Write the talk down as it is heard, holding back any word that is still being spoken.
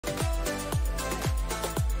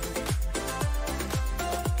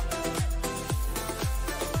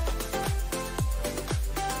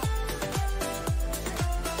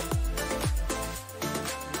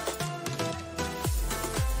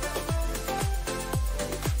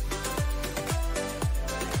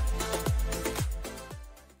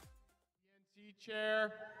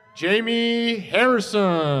Jamie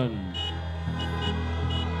Harrison.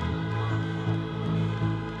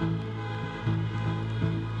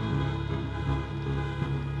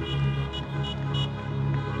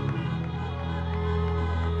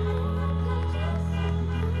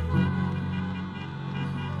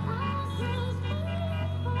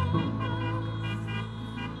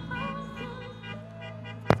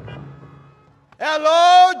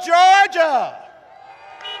 Hello, Georgia.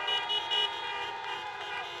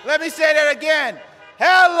 Let me say that again.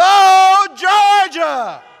 Hello,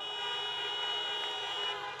 Georgia.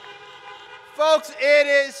 Folks, it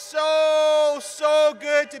is so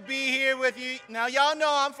good to be here with you. Now, y'all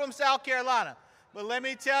know I'm from South Carolina, but let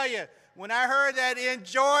me tell you, when I heard that in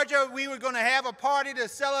Georgia we were going to have a party to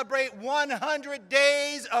celebrate 100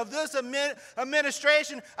 days of this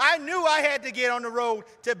administration, I knew I had to get on the road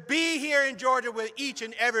to be here in Georgia with each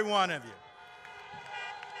and every one of you.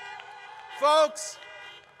 Folks,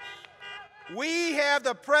 we have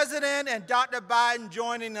the President and Dr. Biden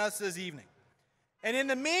joining us this evening. And in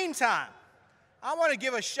the meantime, I want to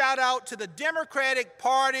give a shout out to the Democratic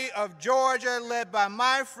Party of Georgia, led by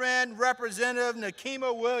my friend, Representative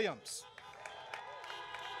Nikema Williams.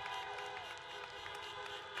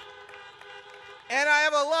 And I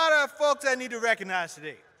have a lot of folks I need to recognize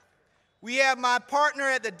today. We have my partner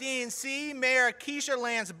at the DNC, Mayor Keisha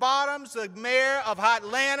Lance Bottoms, the mayor of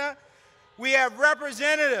Hotlanta. We have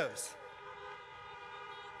representatives,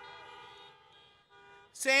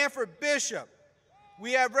 Sanford Bishop.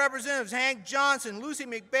 We have Representatives Hank Johnson, Lucy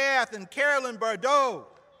McBath, and Carolyn Bordeaux.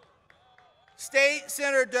 State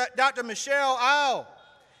Senator Dr. Michelle Au.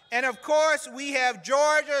 And of course, we have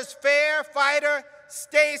Georgia's fair fighter,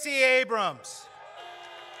 Stacey Abrams.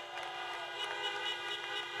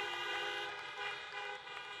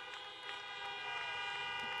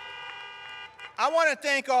 I want to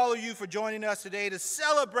thank all of you for joining us today to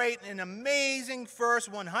celebrate an amazing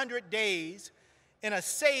first 100 days in a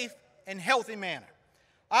safe and healthy manner.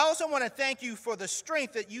 I also want to thank you for the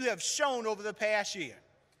strength that you have shown over the past year.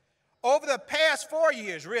 Over the past 4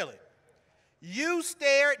 years, really. You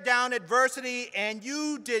stared down adversity and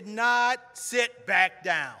you did not sit back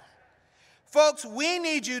down. Folks, we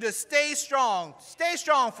need you to stay strong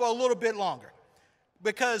for a little bit longer.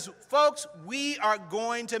 Because, folks, we are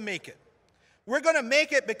going to make it. We're going to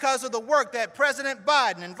make it because of the work that President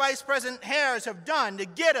Biden and Vice President Harris have done to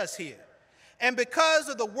get us here, and because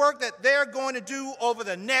of the work that they're going to do over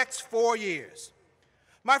the next 4 years.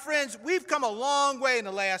 My friends, we've come a long way in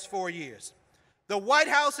the last 4 years. The White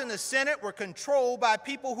House and the Senate were controlled by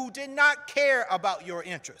people who did not care about your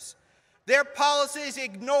interests. Their policies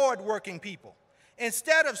ignored working people.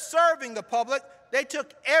 Instead of serving the public, they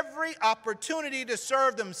took every opportunity to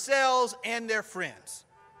serve themselves and their friends.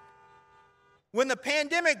 When the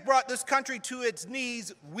pandemic brought this country to its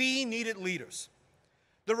knees, we needed leaders.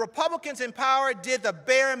 The Republicans in power did the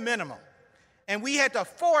bare minimum, and we had to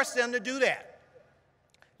force them to do that.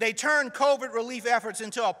 They turned COVID relief efforts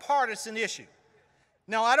into a partisan issue.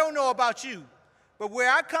 Now, I don't know about you, but where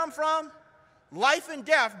I come from, life and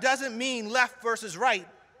death doesn't mean left versus right.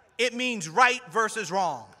 It means right versus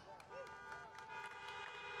wrong.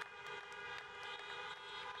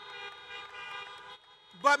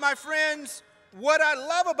 But my friends, what I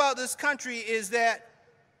love about this country is that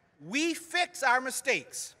we fix our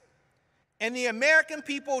mistakes. And the American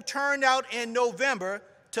people turned out in November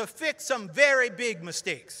to fix some very big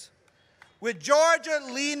mistakes. With Georgia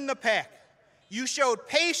leading the pack, you showed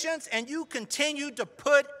patience and you continued to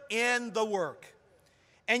put in the work.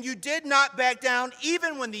 And you did not back down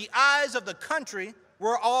even when the eyes of the country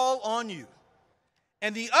were all on you.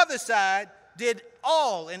 And the other side did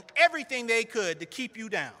all and everything they could to keep you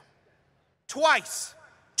down. Twice,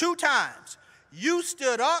 2 times, you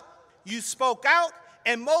stood up, you spoke out,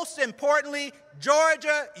 and most importantly,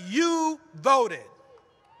 Georgia, you voted.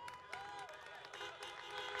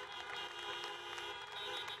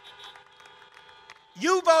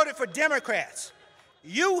 You voted for Democrats.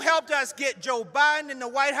 You helped us get Joe Biden in the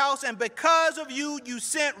White House, and because of you, you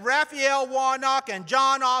sent Raphael Warnock and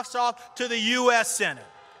Jon Ossoff to the U.S. Senate.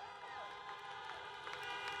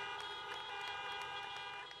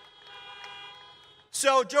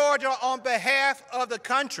 So, Georgia, on behalf of the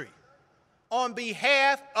country, I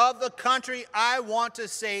want to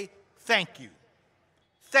say thank you.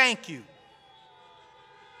 Thank you.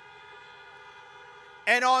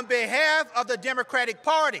 And on behalf of the Democratic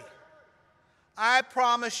Party, I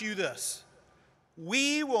promise you this: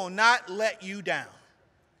 we will not let you down.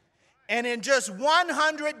 And in just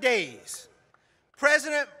 100 days,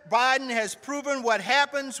 President Biden has proven what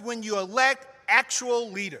happens when you elect actual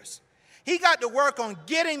leaders. He got to work on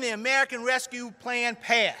getting the American Rescue Plan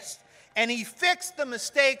passed, and he fixed the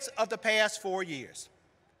mistakes of the past 4 years.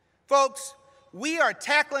 Folks, we are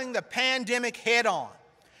tackling the pandemic head on.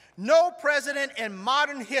 No president in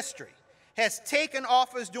modern history has taken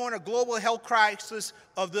office during a global health crisis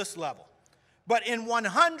of this level. But in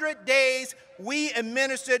 100 days, we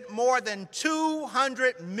administered more than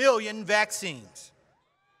 200 million vaccines.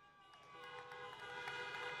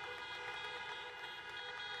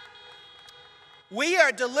 We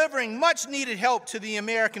are delivering much-needed help to the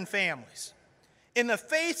American families. In the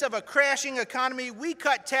face of a crashing economy, we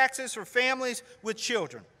cut taxes for families with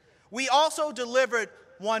children. We also delivered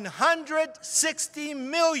 160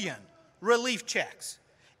 million relief checks.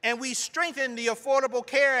 And we strengthened the Affordable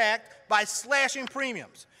Care Act by slashing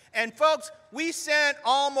premiums. And folks, we sent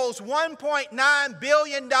almost $1.9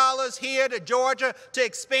 billion here to Georgia to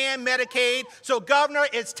expand Medicaid. So, Governor,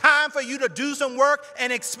 it's time for you to do some work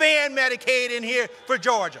and expand Medicaid in here for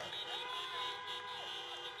Georgia.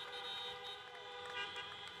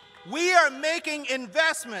 We are making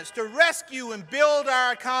investments to rescue and build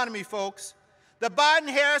our economy, folks. The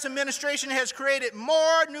Biden-Harris administration has created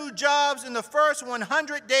more new jobs in the first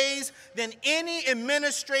 100 days than any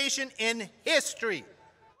administration in history.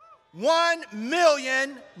 1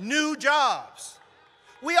 million new jobs.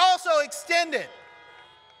 We also extended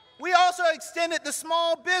the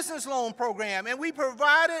small business loan program, and we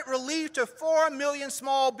provided relief to 4 million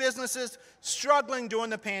small businesses struggling during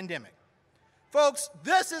the pandemic. Folks,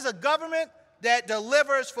 this is a government that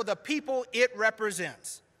delivers for the people it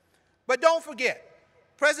represents. But don't forget,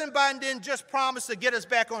 President Biden didn't just promise to get us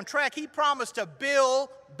back on track. He promised to build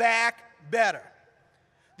back better.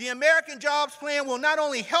 The American Jobs Plan will not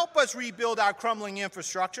only help us rebuild our crumbling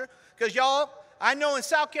infrastructure, because y'all, I know in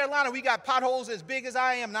South Carolina we got potholes as big as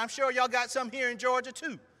I am, and I'm sure y'all got some here in Georgia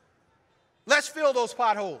too. Let's fill those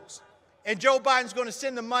potholes. And Joe Biden's going to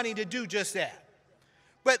send the money to do just that.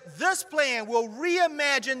 But this plan will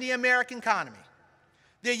reimagine the American economy.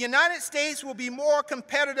 The United States will be more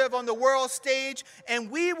competitive on the world stage,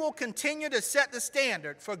 and we will continue to set the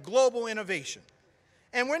standard for global innovation.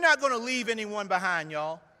 And we're not going to leave anyone behind,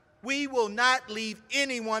 y'all. We will not leave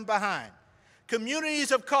anyone behind.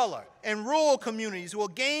 Communities of color and rural communities will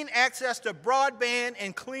gain access to broadband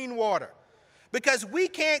and clean water, because we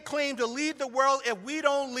can't claim to lead the world if we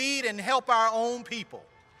don't lead and help our own people.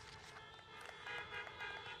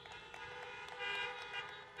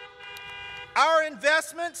 Our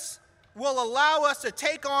investments will allow us to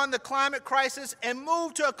take on the climate crisis and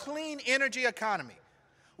move to a clean energy economy.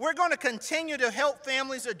 We're going to continue to help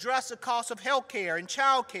families address the cost of health care and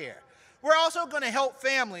child care. We're also going to help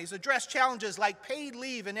families address challenges like paid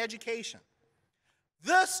leave and education.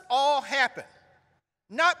 This all happened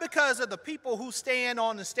not because of the people who stand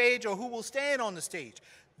on the stage or who will stand on the stage.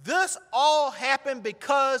 This all happened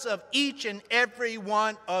because of each and every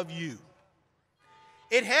one of you.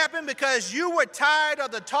 It happened because you were tired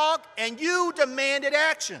of the talk and you demanded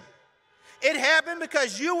action. It happened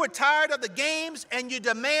because you were tired of the games and you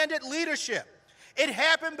demanded leadership. It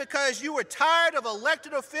happened because you were tired of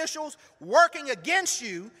elected officials working against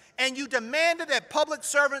you and you demanded that public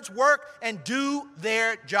servants work and do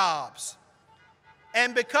their jobs.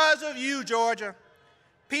 And because of you, Georgia,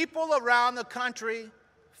 people around the country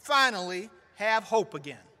finally have hope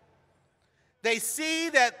again. They see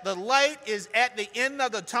that the light is at the end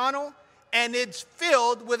of the tunnel, and it's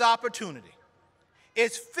filled with opportunity.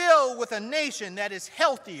 It's filled with a nation that is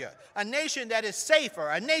healthier, a nation that is safer,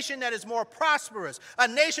 a nation that is more prosperous, a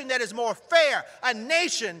nation that is more fair, a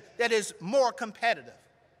nation that is more competitive.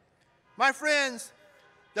 My friends,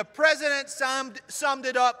 the president summed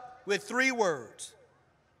it up with 3 words: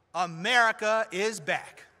 America is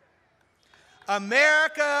back.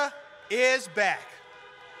 America is back.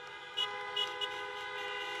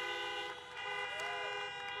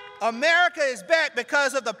 America is back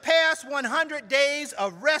because of the past 100 days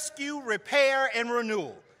of rescue, repair, and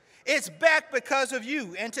renewal. It's back because of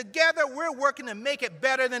you, and together we're working to make it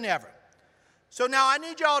better than ever. So now I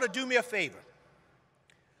need y'all to do me a favor.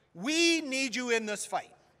 We need you in this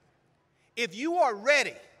fight. If you are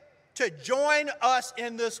ready to join us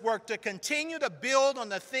in this work, to continue to build on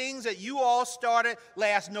the things that you all started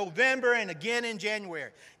last November and again in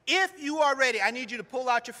January, if you are ready, I need you to pull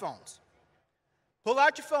out your phones. Pull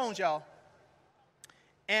out your phones, y'all.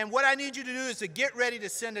 And what I need you to do is to get ready to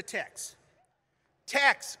send a text.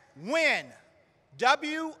 Text WIN,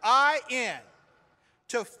 W-I-N,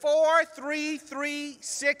 to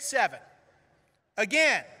 43367.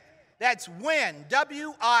 Again, that's WIN,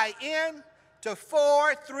 W-I-N, to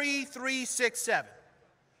 43367.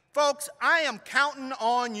 Folks, I am counting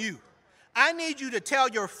on you. I need you to tell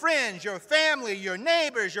your friends, your family, your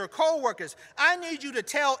neighbors, your co-workers. I need you to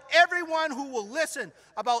tell everyone who will listen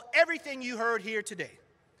about everything you heard here today.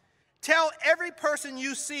 Tell every person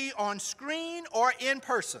you see on screen or in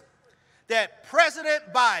person that President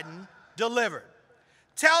Biden delivered.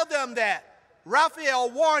 Tell them that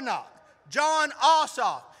Raphael Warnock, Jon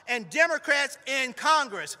Ossoff, and Democrats in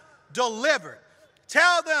Congress delivered.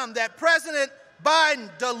 Tell them that President Biden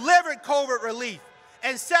delivered COVID relief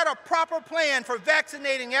and set a proper plan for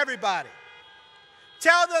vaccinating everybody.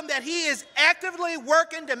 Tell them that he is actively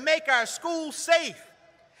working to make our schools safe.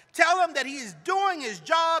 Tell them that he is doing his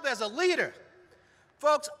job as a leader.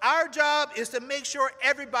 Folks, our job is to make sure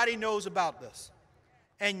everybody knows about this.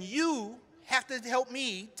 And you have to help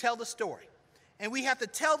me tell the story. And we have to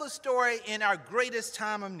tell the story in our greatest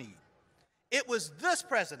time of need. It was this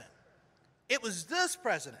president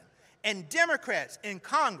and Democrats in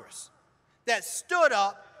Congress that stood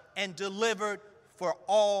up and delivered for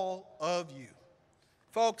all of you.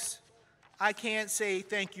 Folks, I can't say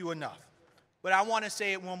thank you enough, but I want to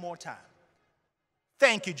say it one more time.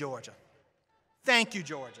 Thank you, Georgia. Thank you,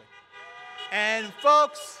 Georgia. And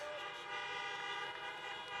folks,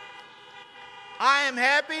 I am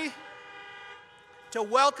happy to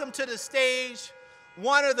welcome to the stage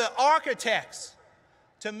one of the architects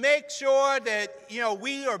to make sure that,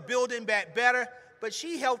 we are building back better, but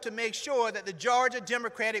she helped to make sure that the Georgia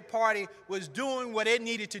Democratic Party was doing what it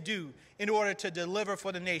needed to do in order to deliver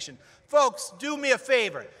for the nation. Folks, do me a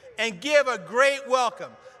favor and give a great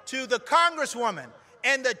welcome to the Congresswoman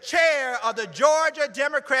and the chair of the Georgia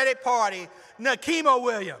Democratic Party, Nikema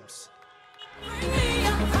Williams.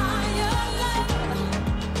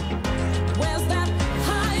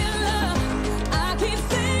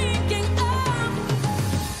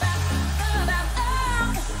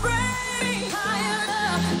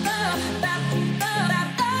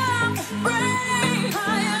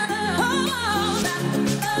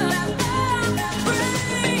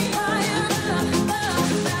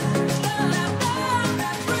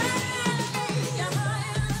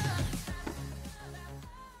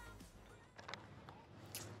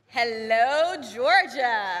 Hello,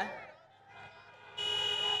 Georgia.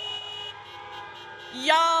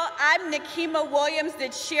 Y'all, I'm Nikema Williams, the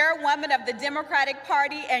chairwoman of the Democratic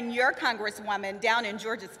Party and your congresswoman down in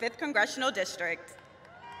Georgia's 5th Congressional District.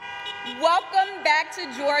 Welcome back to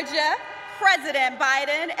Georgia, President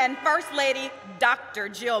Biden and First Lady Dr.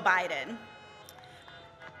 Jill Biden.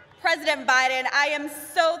 President Biden, I am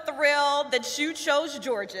so thrilled that you chose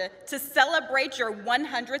Georgia to celebrate your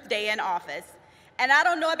 100th day in office. And I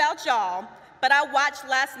don't know about y'all, but I watched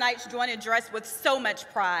last night's joint address with so much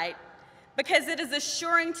pride because it is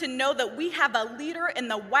assuring to know that we have a leader in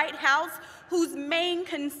the White House whose main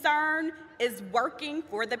concern is working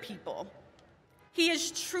for the people. He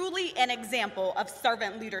is truly an example of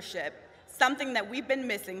servant leadership, something that we've been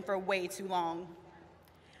missing for way too long.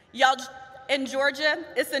 Y'all, in Georgia,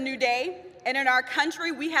 it's a new day. And in our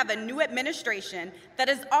country, we have a new administration that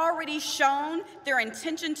has already shown their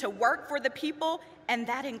intention to work for the people, and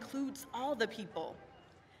that includes all the people.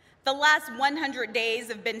 The last 100 days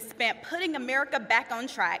have been spent putting America back on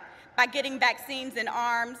track by getting vaccines in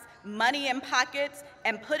arms, money in pockets,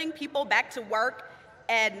 and putting people back to work,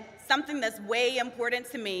 and something that's way important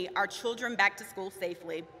to me, our children back to school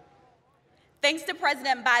safely. Thanks to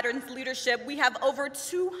President Biden's leadership, we have over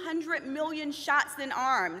 200 million shots in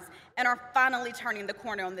arms and are finally turning the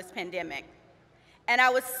corner on this pandemic. And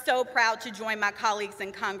I was so proud to join my colleagues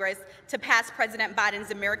in Congress to pass President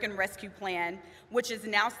Biden's American Rescue Plan, which is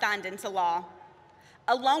now signed into law.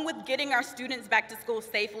 Along with getting our students back to school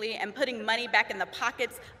safely and putting money back in the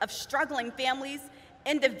pockets of struggling families,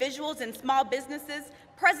 individuals, and small businesses,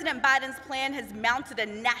 President Biden's plan has mounted a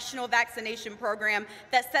national vaccination program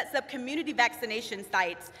that sets up community vaccination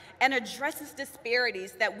sites and addresses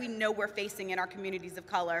disparities that we know we're facing in our communities of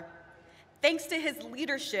color. Thanks to his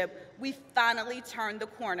leadership, we finally turned the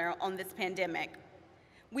corner on this pandemic.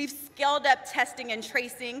 We've scaled up testing and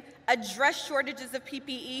tracing, addressed shortages of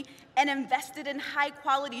PPE, and invested in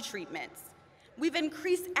high-quality treatments. We've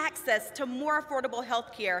increased access to more affordable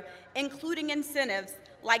health care, including incentives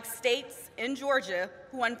like states in Georgia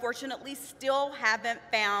who unfortunately still haven't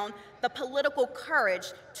found the political courage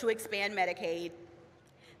to expand Medicaid.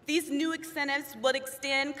 These new incentives would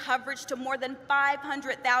extend coverage to more than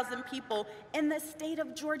 500,000 people in the state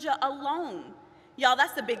of Georgia alone. Y'all,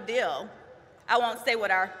 that's a big deal. I won't say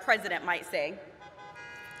what our president might say.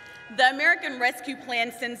 The American Rescue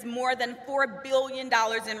Plan sends more than $4 billion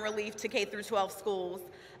in relief to K-12 schools,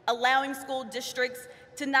 allowing school districts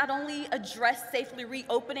to not only address safely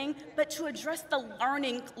reopening, but to address the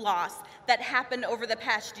learning loss that happened over the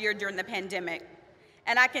past year during the pandemic.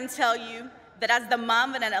 And I can tell you that as the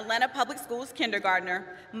mom of an Atlanta Public Schools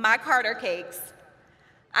kindergartner, my Carter cakes,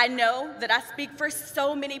 I know that I speak for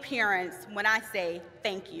so many parents when I say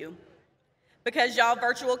thank you. Because y'all,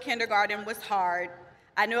 virtual kindergarten was hard.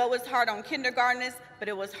 I know it was hard on kindergartners, but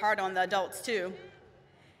it was hard on the adults too.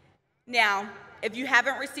 Now, if you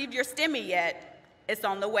haven't received your STEMI yet, it's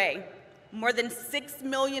on the way. More than 6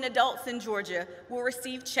 million adults in Georgia will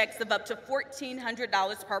receive checks of up to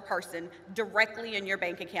 $1,400 per person directly in your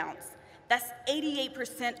bank accounts. That's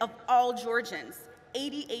 88% of all Georgians,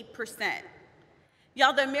 88%.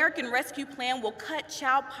 Y'all, the American Rescue Plan will cut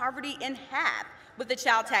child poverty in half with the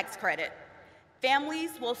child tax credit.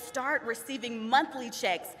 Families will start receiving monthly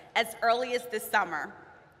checks as early as this summer,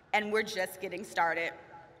 and we're just getting started.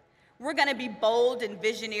 We're gonna be bold and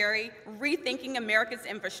visionary, rethinking America's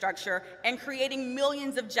infrastructure and creating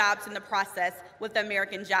millions of jobs in the process with the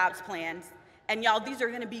American Jobs Plans. And y'all, these are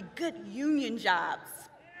gonna be good union jobs.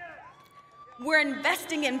 We're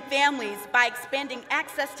investing in families by expanding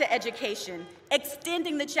access to education,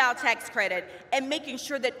 extending the child tax credit, and making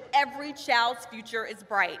sure that every child's future is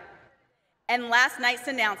bright. And last night's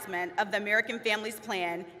announcement of the American Families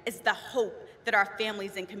Plan is the hope that our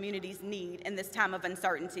families and communities need in this time of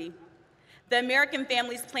uncertainty. The American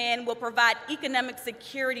Families Plan will provide economic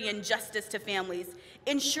security and justice to families,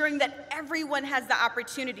 ensuring that everyone has the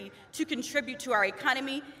opportunity to contribute to our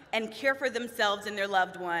economy and care for themselves and their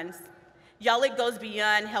loved ones. Y'all, it goes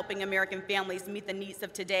beyond helping American families meet the needs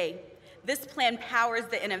of today. This plan powers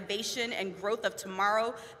the innovation and growth of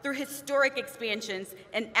tomorrow through historic expansions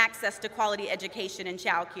and access to quality education and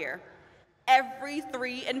childcare. Every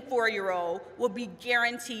 3- and 4-year-old will be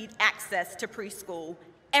guaranteed access to preschool,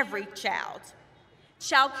 every child.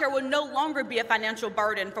 Childcare will no longer be a financial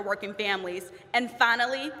burden for working families. And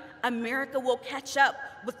finally, America will catch up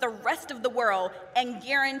with the rest of the world and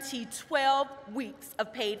guarantee 12 weeks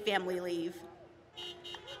of paid family leave.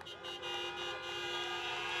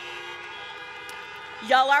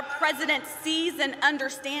 Y'all, our president sees and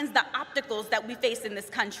understands the obstacles that we face in this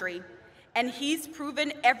country, and he's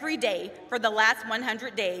proven every day for the last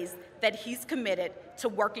 100 days that he's committed to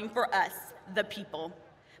working for us, the people.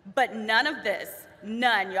 But none of this,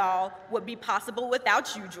 none, y'all, would be possible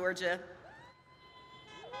without you, Georgia.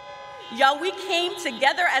 Y'all, we came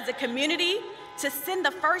together as a community to send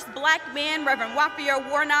the first Black man, Reverend Raphael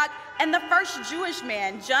Warnock, and the first Jewish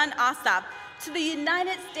man, Jon Ossoff, to the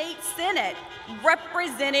United States Senate,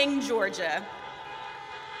 representing Georgia.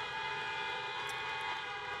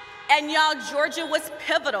 And y'all, Georgia was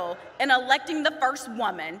pivotal in electing the first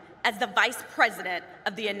woman as the Vice President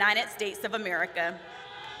of the United States of America.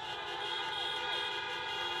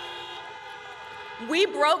 We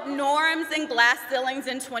broke norms and glass ceilings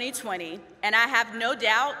in 2020, and I have no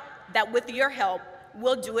doubt that with your help,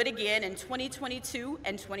 we'll do it again in 2022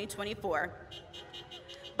 and 2024.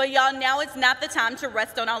 But y'all, now it's not the time to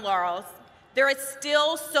rest on our laurels. There is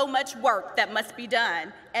still so much work that must be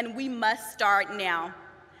done, and we must start now.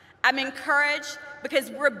 I'm encouraged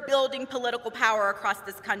because we're building political power across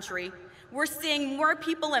this country. We're seeing more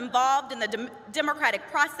people involved in the democratic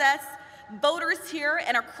process. Voters here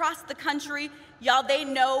and across the country, y'all, they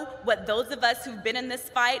know what those of us who've been in this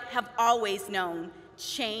fight have always known.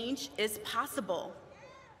 Change is possible.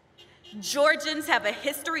 Georgians have a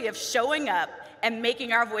history of showing up and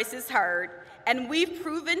making our voices heard, and we've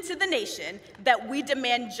proven to the nation that we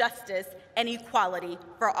demand justice and equality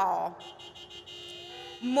for all.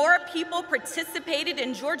 More people participated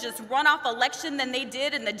in Georgia's runoff election than they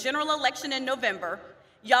did in the general election in November.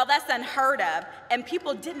 Y'all, that's unheard of, and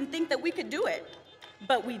people didn't think that we could do it,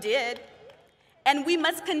 but we did. And we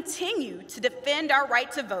must continue to defend our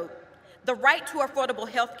right to vote, the right to affordable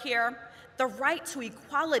health care, the right to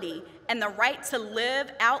equality, and the right to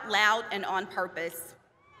live out loud and on purpose.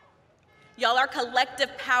 Y'all, our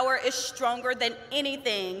collective power is stronger than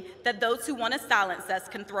anything that those who want to silence us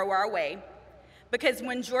can throw our way. Because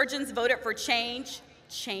when Georgians voted for change,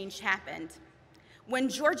 change happened. When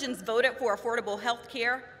Georgians voted for affordable health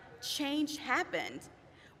care, change happened.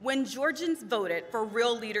 When Georgians voted for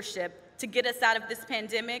real leadership to get us out of this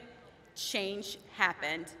pandemic, change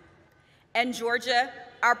happened. And Georgia,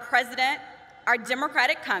 our president, our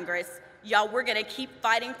Democratic Congress, y'all, we're gonna keep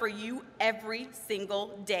fighting for you every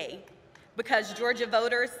single day. Because Georgia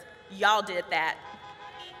voters, y'all did that.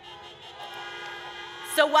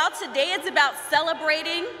 So while today is about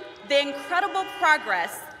celebrating the incredible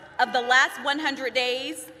progress of the last 100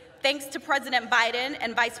 days, thanks to President Biden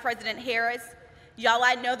and Vice President Harris, y'all,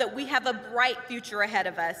 I know that we have a bright future ahead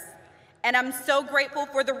of us. And I'm so grateful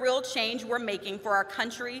for the real change we're making for our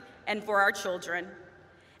country and for our children.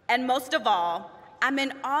 And most of all, I'm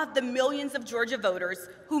in awe of the millions of Georgia voters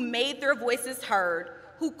who made their voices heard,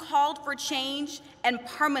 who called for change and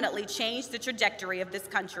permanently changed the trajectory of this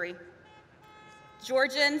country.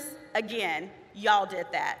 Georgians, again, y'all did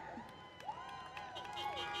that.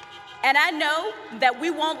 And I know that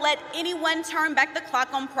we won't let anyone turn back the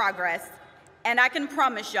clock on progress. And I can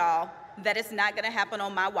promise y'all that it's not gonna happen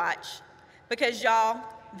on my watch. Because y'all,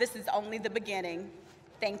 this is only the beginning.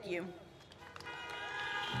 Thank you.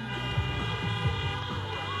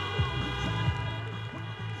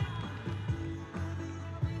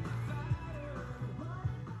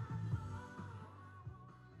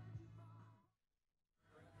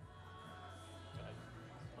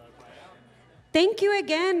 Thank you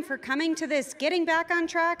again for coming to this Getting Back on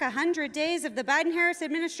Track 100 Days of the Biden-Harris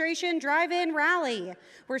Administration Drive-In Rally.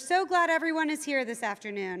 We're so glad everyone is here this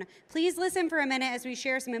afternoon. Please listen for a minute as we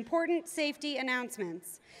share some important safety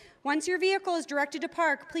announcements. Once your vehicle is directed to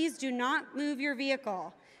park, please do not move your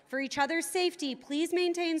vehicle. For each other's safety, please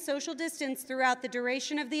maintain social distance throughout the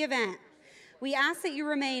duration of the event. We ask that you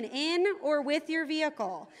remain in or with your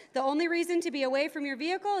vehicle. The only reason to be away from your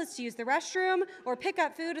vehicle is to use the restroom or pick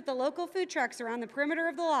up food at the local food trucks around the perimeter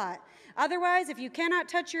of the lot. Otherwise, if you cannot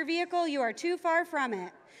touch your vehicle, you are too far from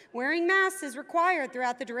it. Wearing masks is required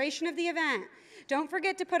throughout the duration of the event. Don't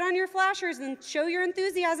forget to put on your flashers and show your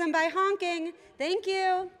enthusiasm by honking. Thank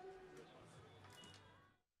you.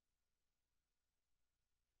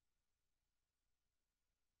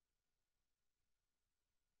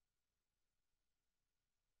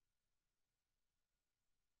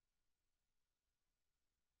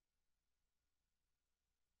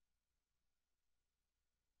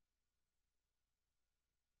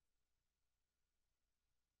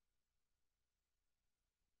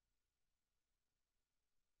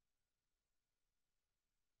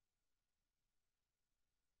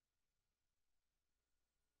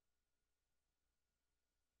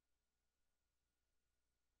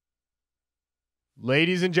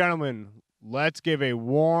 Ladies and gentlemen, let's give a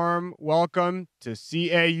warm welcome to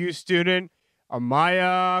CAU student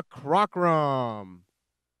Amaya Crockram.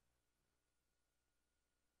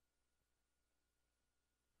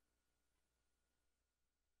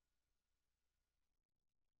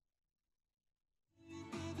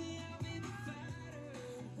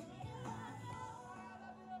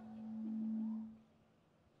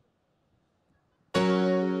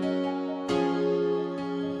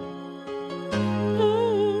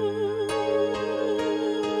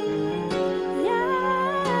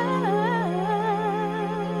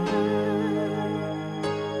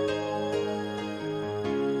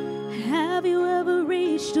 Have you ever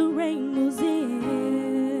reached a rainbow's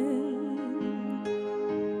end?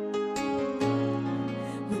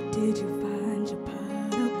 But did you find your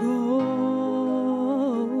pot of gold?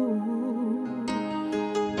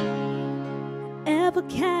 Ever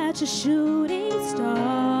catch a shooting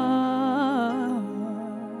star?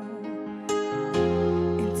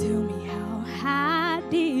 And tell me, how high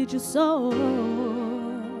did you soar?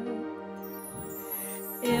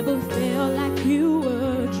 Ever felt like you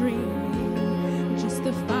were dreaming, just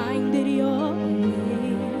to find it your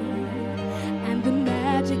way, and the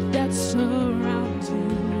magic that surrounds you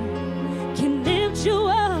can lift you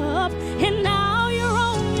up, and now you're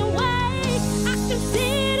on your way. I can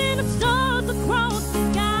see it in the stars across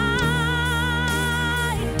the sky.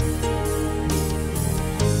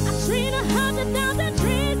 I've seen 100,000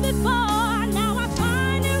 trees before, now I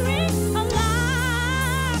finally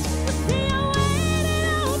alive to see you waiting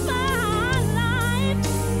all my life.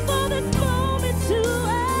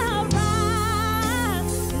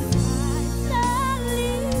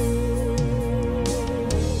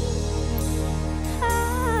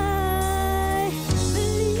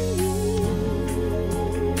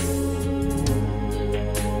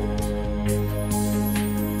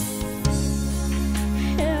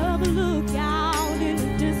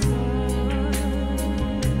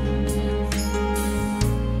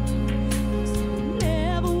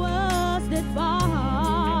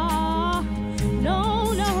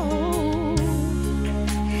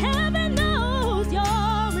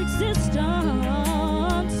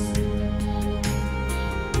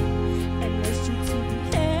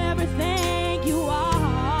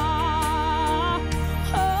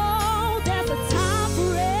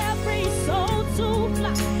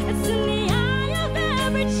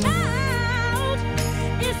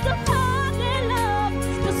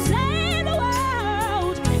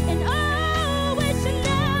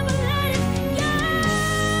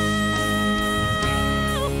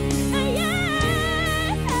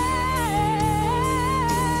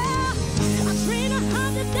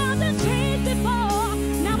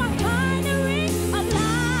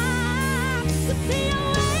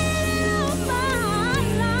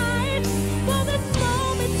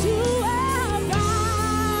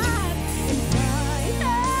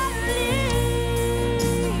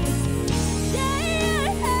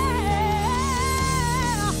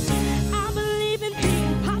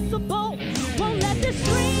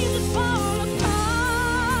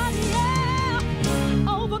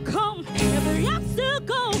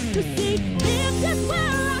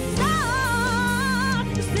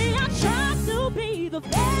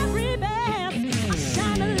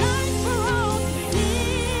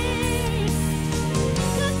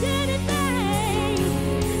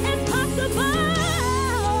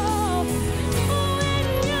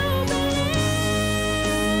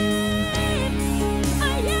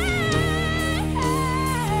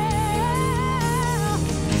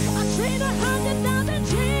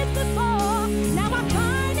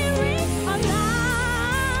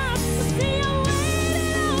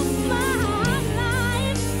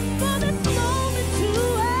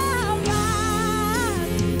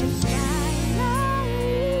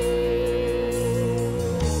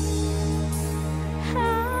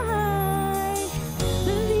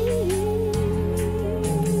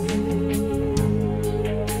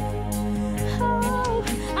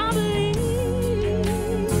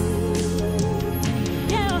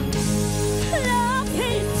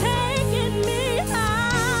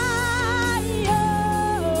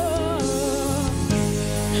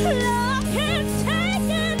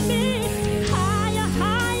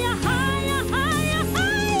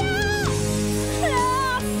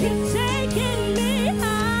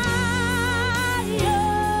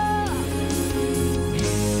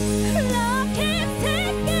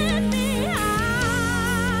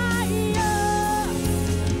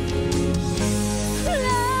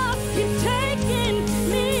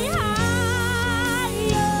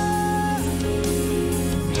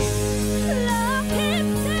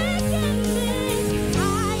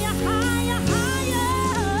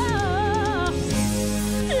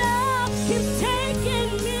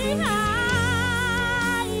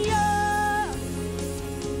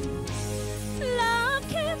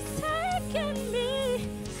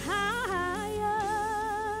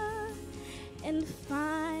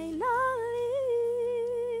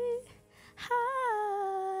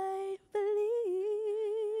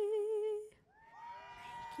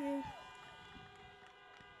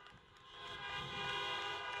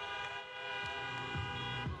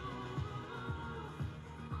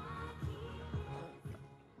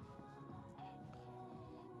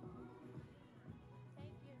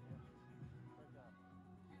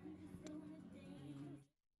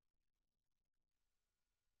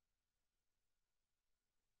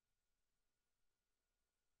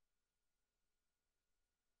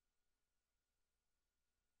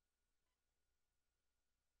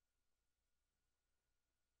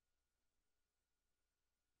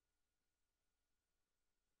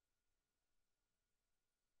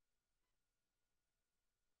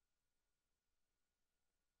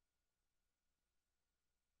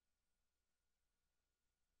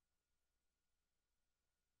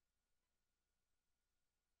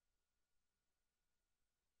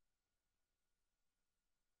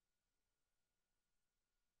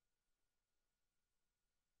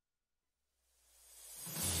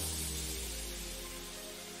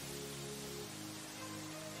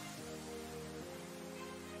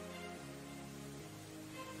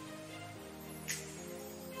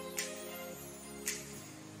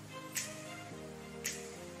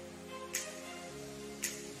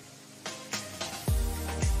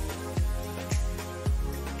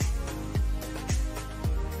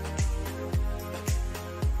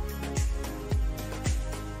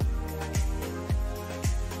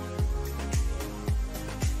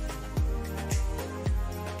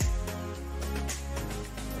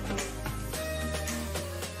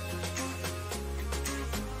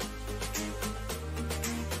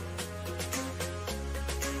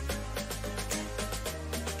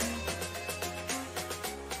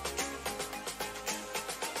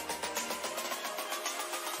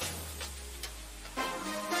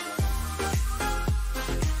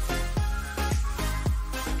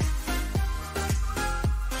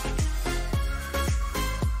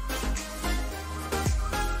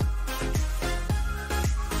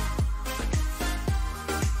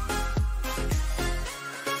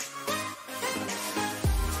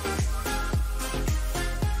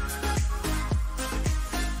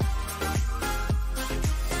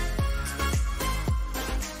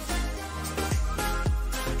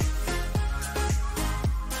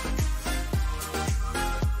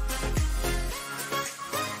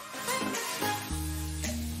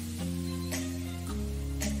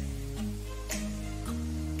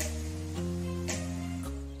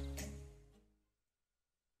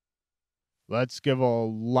 Let's give a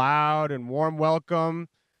loud and warm welcome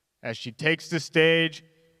as she takes the stage,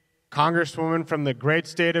 Congresswoman from the great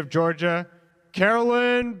state of Georgia,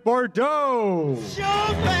 Carolyn Bourdeaux.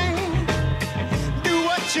 Sure thing, do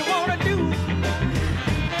what you want to do.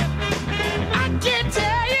 I can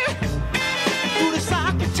tell you, do the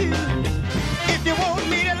soccer too. If you want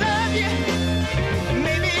me to love you,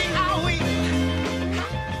 maybe I will.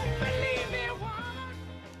 Believe me, woman.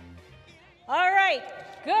 All right,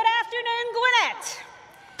 good afternoon, Gwinnett.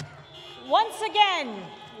 Once again,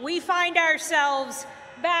 we find ourselves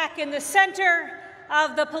back in the center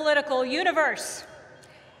of the political universe.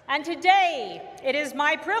 And today, it is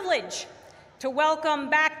my privilege to welcome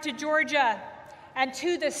back to Georgia and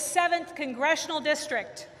to the 7th Congressional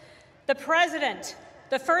District, the President,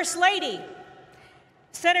 the First Lady,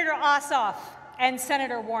 Senator Ossoff, and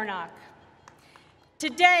Senator Warnock.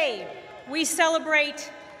 Today, we celebrate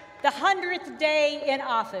the 100th day in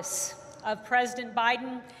office of President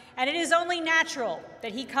Biden, and it is only natural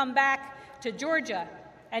that he come back to Georgia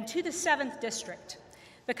and to the 7th District,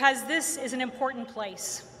 because this is an important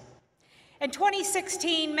place. In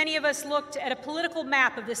 2016, many of us looked at a political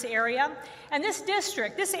map of this area, and this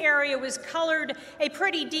district, this area was colored a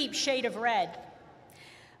pretty deep shade of red.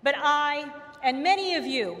 But I, and many of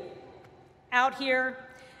you out here,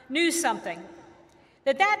 knew something,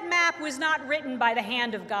 that map was not written by the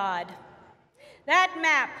hand of God. That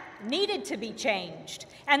map needed to be changed,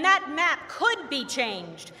 and that map could be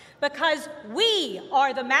changed because we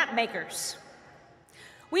are the map makers.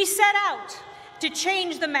 We set out to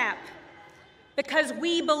change the map because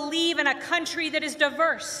we believe in a country that is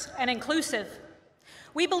diverse and inclusive.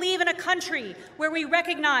 We believe in a country where we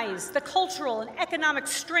recognize the cultural and economic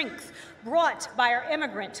strength brought by our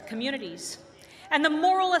immigrant communities and the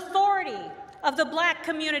moral authority of the Black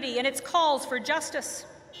community and its calls for justice.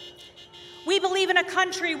 We believe in a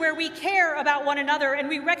country where we care about one another and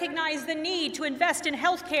we recognize the need to invest in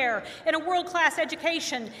health care, in a world-class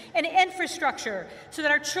education, and infrastructure so that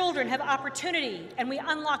our children have opportunity and we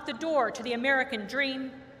unlock the door to the American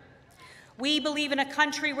dream. We believe in a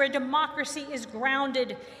country where democracy is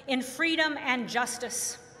grounded in freedom and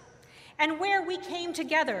justice, and where we came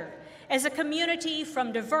together as a community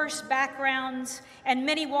from diverse backgrounds and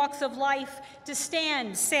many walks of life to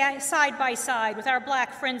stand side by side with our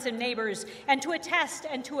Black friends and neighbors and to attest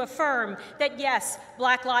and to affirm that, yes,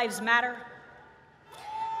 Black lives matter.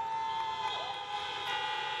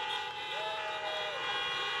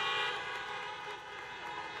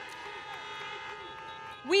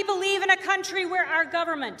 We believe in a country where our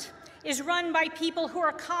government is run by people who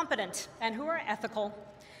are competent and who are ethical,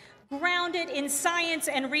 grounded in science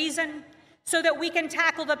and reason, so that we can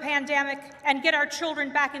tackle the pandemic and get our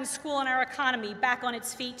children back in school and our economy back on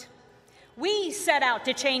its feet. We set out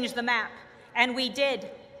to change the map, and we did.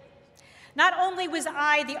 Not only was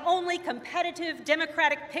I the only competitive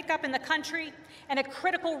Democratic pickup in the country and a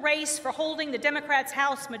critical race for holding the Democrats'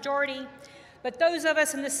 House majority, but those of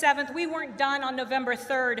us in the 7th, we weren't done on November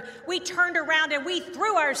 3rd. We turned around and we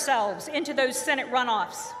threw ourselves into those Senate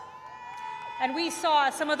runoffs. And we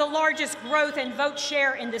saw some of the largest growth and vote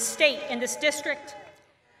share in the state, in this district.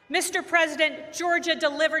 Mr. President, Georgia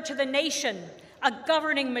delivered to the nation a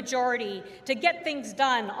governing majority to get things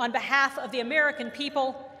done on behalf of the American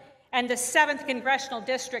people, and the 7th Congressional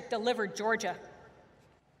District delivered Georgia.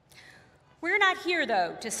 We're not here,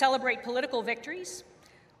 though, to celebrate political victories.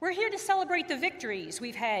 We're here to celebrate the victories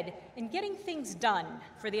we've had in getting things done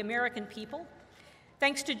for the American people.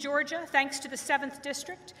 Thanks to Georgia, thanks to the 7th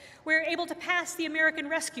District, we're able to pass the American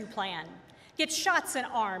Rescue Plan, get shots in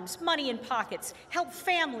arms, money in pockets, help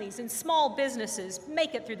families and small businesses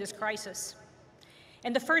make it through this crisis.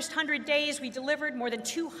 In the first 100 days, we delivered more than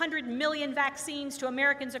 200 million vaccines to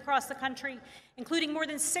Americans across the country, including more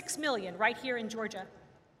than 6 million right here in Georgia.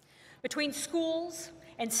 Between schools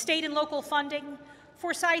and state and local funding,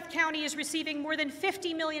 Forsyth County is receiving more than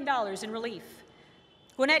 $50 million in relief.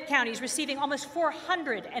 Gwinnett County is receiving almost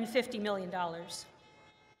 $450 million.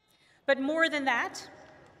 But more than that,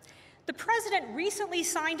 the President recently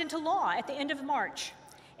signed into law at the end of March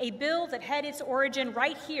a bill that had its origin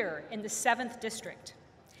right here in the 7th District.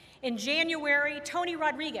 In January, Tony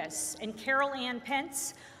Rodriguez and Carol Ann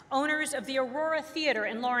Pence, owners of the Aurora Theater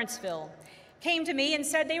in Lawrenceville, came to me and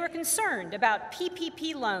said they were concerned about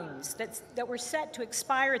PPP loans that were set to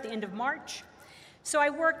expire at the end of March. So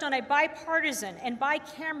I worked on a bipartisan and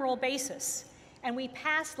bicameral basis, and we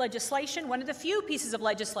passed legislation, one of the few pieces of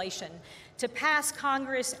legislation, to pass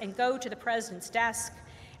Congress and go to the President's desk.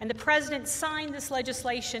 And the President signed this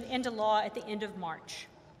legislation into law at the end of March.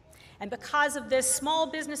 And because of this, small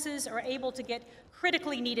businesses are able to get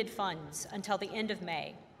critically needed funds until the end of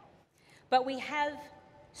May. but we have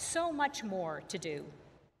so much more to do.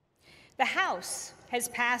 The House has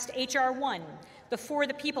passed H.R. 1, the For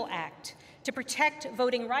the People Act, to protect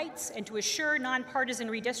voting rights and to assure nonpartisan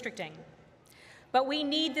redistricting. But we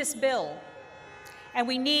need this bill, and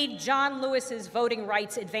we need John Lewis's Voting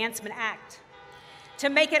Rights Advancement Act to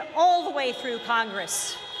make it all the way through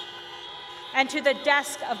Congress and to the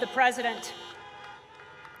desk of the President.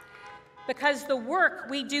 Because the work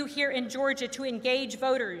we do here in Georgia to engage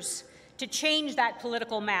voters, to change that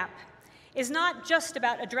political map, is not just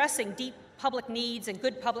about addressing deep public needs and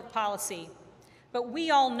good public policy, but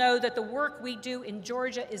we all know that the work we do in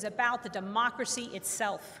Georgia is about the democracy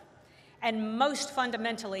itself. And most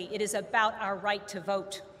fundamentally, it is about our right to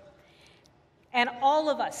vote. And all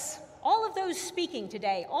of us, all of those speaking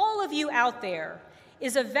today, all of you out there,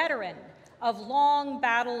 is a veteran of long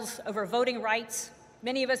battles over voting rights,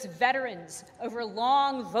 many of us veterans over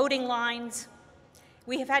long voting lines.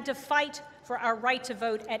 We have had to fight for our right to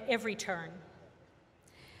vote at every turn.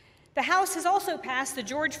 The House has also passed the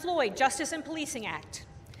George Floyd Justice and Policing Act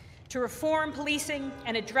to reform policing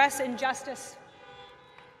and address injustice.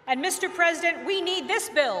 And Mr. President, we need this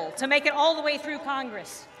bill to make it all the way through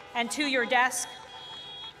Congress and to your desk.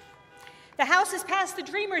 The House has passed the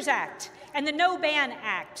Dreamers Act and the No Ban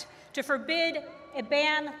Act to forbid a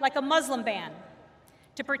ban like a Muslim ban,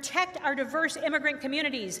 to protect our diverse immigrant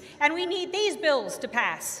communities, and we need these bills to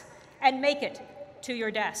pass and make it to your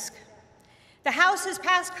desk. The House has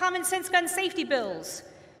passed common sense gun safety bills.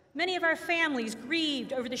 Many of our families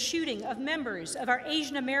grieved over the shooting of members of our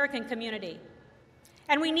Asian American community.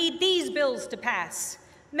 And we need these bills to pass,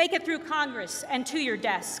 make it through Congress and to your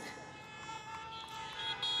desk.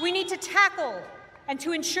 We need to tackle and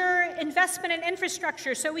to ensure investment in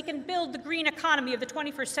infrastructure so we can build the green economy of the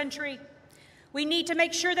 21st century. We need to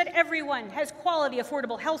make sure that everyone has quality,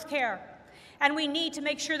 affordable health care. And we need to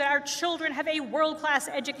make sure that our children have a world-class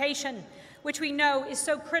education, which we know is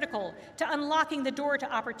so critical to unlocking the door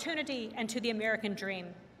to opportunity and to the American dream.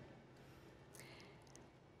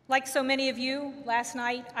 Like so many of you, last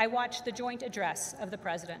night I watched the joint address of the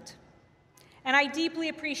President. And I deeply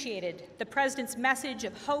appreciated the President's message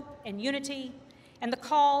of hope and unity and the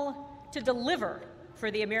call to deliver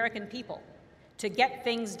for the American people, to get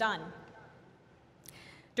things done.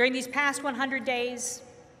 During these past 100 days,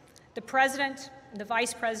 the President and the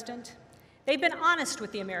Vice President, they've been honest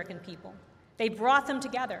with the American people. They brought them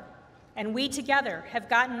together, and we together have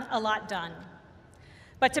gotten a lot done.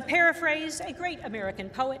 But to paraphrase a great American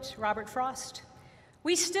poet, Robert Frost,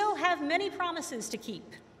 we still have many promises to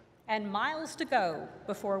keep and miles to go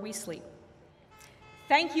before we sleep.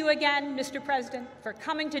 Thank you again, Mr. President, for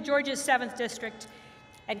coming to Georgia's 7th District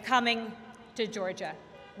and coming to Georgia.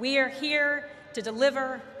 We are here to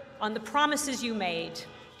deliver on the promises you made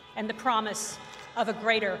and the promise of a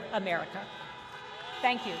greater America.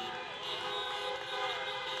 Thank you.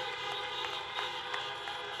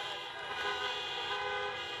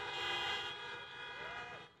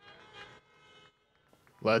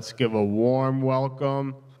 Let's give a warm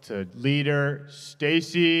welcome to Leader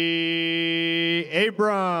Stacey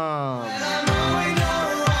Abrams.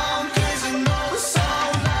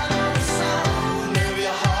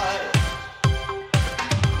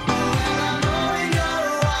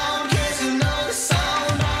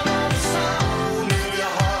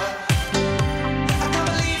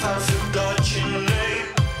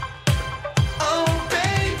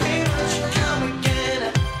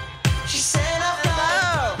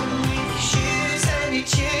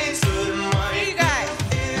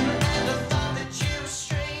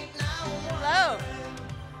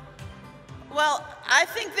 I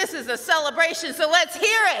think this is a celebration, so let's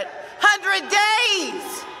hear it. 100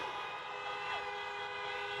 days.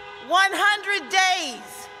 100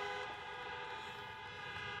 days.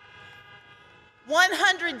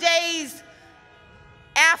 100 days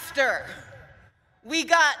after we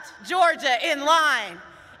got Georgia in line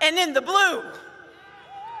and in the blue.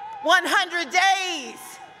 100 days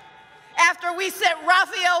after we sent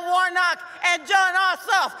Raphael Warnock and Jon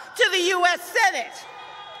Ossoff to the U.S. Senate.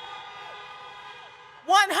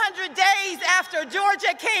 100 days after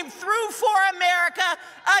Georgia came through for America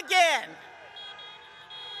again.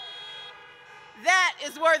 That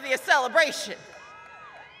is worthy of celebration.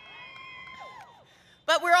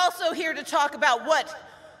 But we're also here to talk about what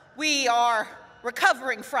we are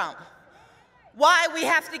recovering from, why we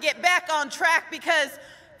have to get back on track, because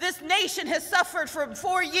this nation has suffered from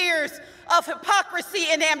 4 years of hypocrisy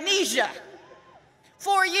and amnesia,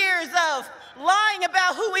 4 years of lying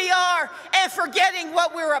about who we are and forgetting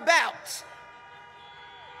what we're about.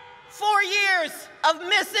 4 years of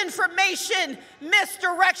misinformation,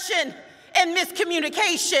 misdirection, and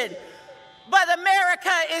miscommunication. But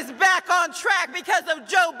America is back on track because of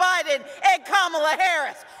Joe Biden and Kamala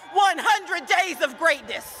Harris. 100 days of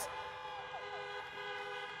greatness.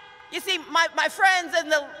 You see, my friends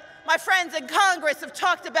in Congress have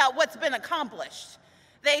talked about what's been accomplished.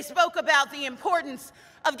 They spoke about the importance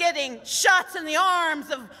of getting shots in the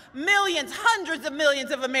arms of millions, hundreds of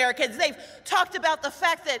millions of Americans. They've talked about the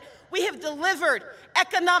fact that we have delivered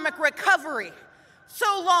economic recovery,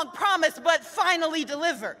 so long promised but finally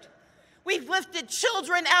delivered. We've lifted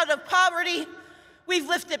children out of poverty, we've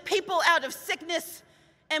lifted people out of sickness,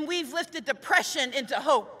 and we've lifted depression into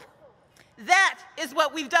hope. That is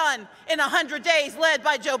what we've done in 100 days led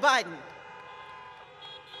by Joe Biden.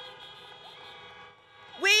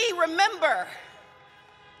 We remember,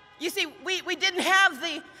 you see, we didn't have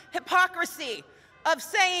the hypocrisy of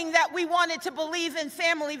saying that we wanted to believe in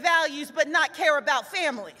family values but not care about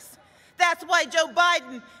families. That's why Joe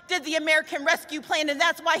Biden did the American Rescue Plan, and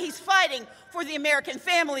that's why he's fighting for the American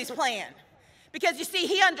Families Plan. Because you see,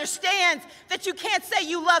 he understands that you can't say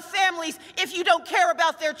you love families if you don't care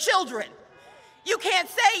about their children. You can't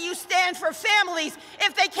say you stand for families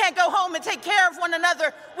if they can't go home and take care of one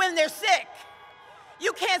another when they're sick.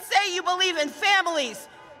 You can't say you believe in families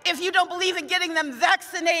if you don't believe in getting them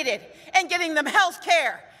vaccinated and getting them health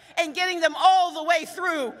care and getting them all the way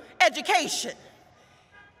through education.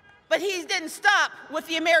 But he didn't stop with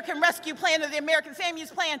the American Rescue Plan or the American Families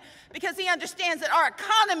Plan because he understands that our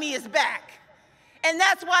economy is back. And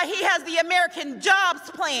that's why he has the American Jobs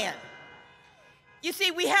Plan. You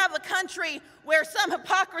see, we have a country where some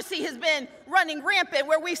hypocrisy has been running rampant,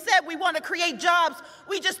 where we said we want to create jobs,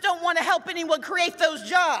 we just don't want to help anyone create those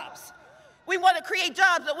jobs. We want to create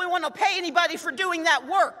jobs, but we want to pay anybody for doing that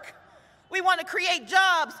work. We want to create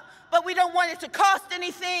jobs, but we don't want it to cost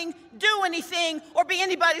anything, do anything, or be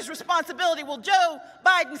anybody's responsibility. Well, Joe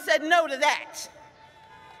Biden said no to that.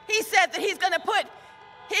 He said that he's going to put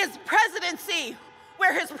his presidency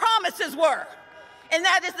where his promises were. And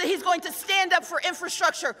that is that he's going to stand up for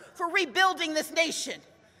infrastructure, for rebuilding this nation.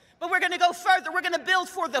 But we're going to go further. We're going to build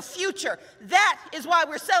for the future. That is why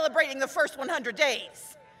we're celebrating the first 100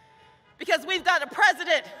 days. Because we've got a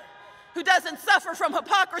president who doesn't suffer from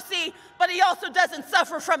hypocrisy, but he also doesn't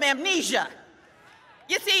suffer from amnesia.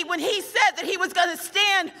 You see, when he said that he was going to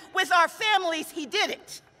stand with our families, he did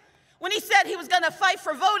it. When he said he was going to fight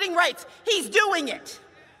for voting rights, he's doing it.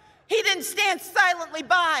 He didn't stand silently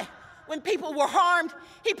by when people were harmed.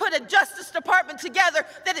 He put a Justice Department together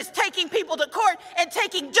that is taking people to court and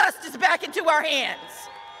taking justice back into our hands.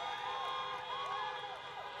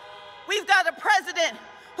 We've got a president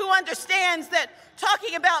who understands that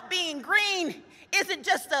talking about being green isn't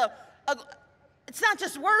just it's not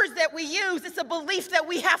just words that we use, it's a belief that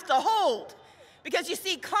we have to hold. Because you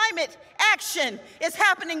see, climate action is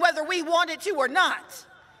happening whether we want it to or not.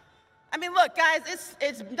 I mean, look, guys,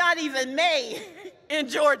 it's not even May in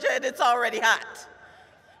Georgia and it's already hot.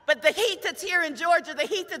 But the heat that's here in Georgia, the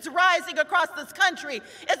heat that's rising across this country,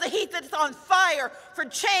 is a heat that's on fire for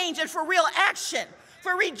change and for real action,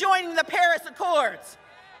 for rejoining the Paris Accords,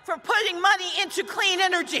 for putting money into clean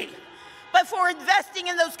energy, but for investing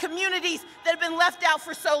in those communities that have been left out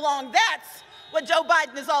for so long. That's what Joe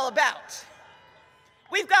Biden is all about.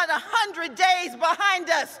 We've got 100 days behind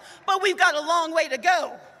us, but we've got a long way to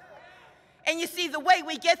go. And you see, the way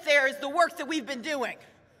we get there is the work that we've been doing,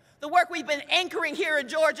 the work we've been anchoring here in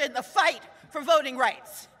Georgia in the fight for voting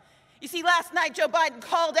rights. You see, last night Joe Biden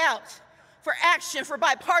called out for action, for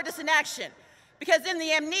bipartisan action, because in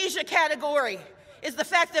the amnesia category is the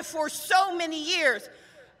fact that for so many years,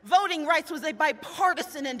 voting rights was a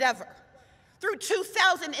bipartisan endeavor. Through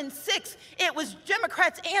 2006, it was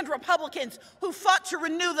Democrats and Republicans who fought to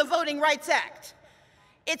renew the Voting Rights Act.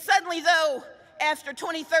 It suddenly, though, after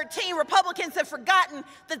 2013, Republicans have forgotten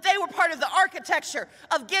that they were part of the architecture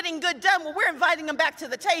of getting good done. Well, we're inviting them back to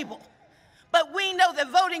the table. But we know that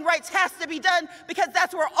voting rights has to be done because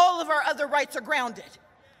that's where all of our other rights are grounded.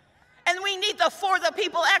 And we need the For the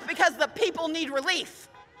People Act because the people need relief.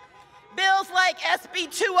 Bills like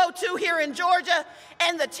SB 202 here in Georgia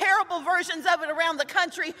and the terrible versions of it around the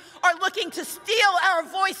country are looking to steal our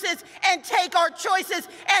voices and take our choices,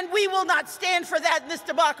 and we will not stand for that in this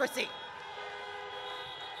democracy.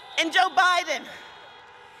 And Joe Biden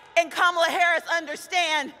and Kamala Harris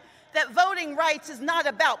understand that voting rights is not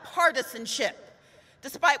about partisanship,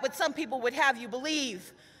 despite what some people would have you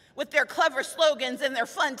believe with their clever slogans and their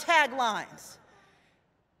fun taglines.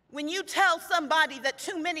 When you tell somebody that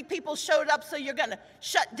too many people showed up, so you're going to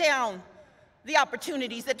shut down the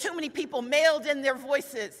opportunities, that too many people mailed in their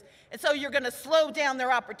voices, and so you're going to slow down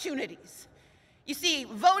their opportunities. You see,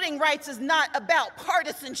 voting rights is not about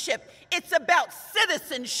partisanship. It's about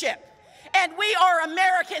citizenship. And we are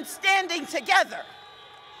Americans standing together.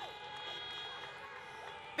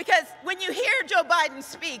 Because when you hear Joe Biden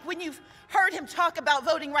speak, when you've heard him talk about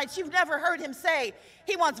voting rights, you've never heard him say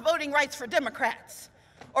he wants voting rights for Democrats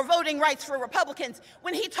or voting rights for Republicans.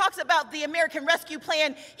 When he talks about the American Rescue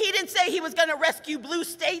Plan, he didn't say he was going to rescue blue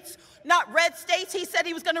states, not red states. He said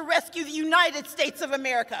he was going to rescue the United States of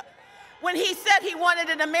America. When he said he wanted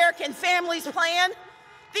an American Families Plan,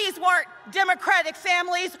 these weren't Democratic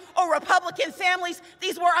families or Republican families.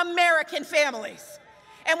 These were American families.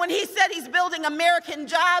 And when he said he's building American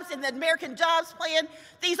jobs in the American Jobs Plan,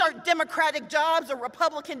 these aren't Democratic jobs or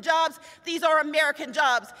Republican jobs. These are American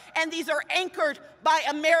jobs. And these are anchored by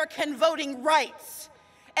American voting rights.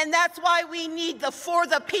 And that's why we need the For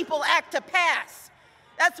the People Act to pass.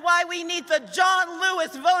 That's why we need the John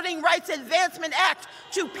Lewis Voting Rights Advancement Act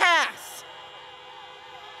to pass.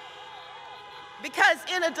 Because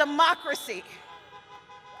in a democracy,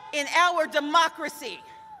 in our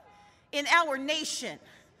nation,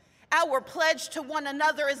 our pledge to one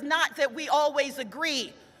another is not that we always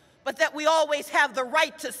agree, but that we always have the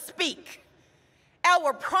right to speak.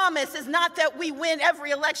 Our promise is not that we win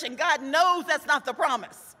every election. God knows that's not the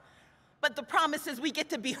promise. But the promise is we get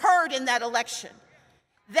to be heard in that election.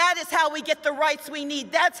 That is how we get the rights we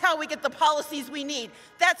need. That's how we get the policies we need.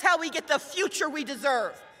 That's how we get the future we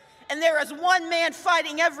deserve. And there is one man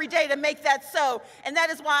fighting every day to make that so. And that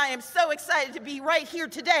is why I am so excited to be right here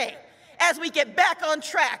today as we get back on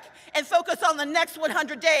track and focus on the next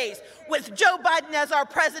 100 days with Joe Biden as our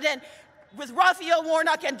president, with Raphael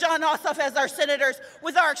Warnock and Jon Ossoff as our senators,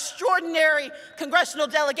 with our extraordinary congressional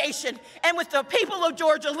delegation, and with the people of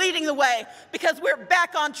Georgia leading the way, because we're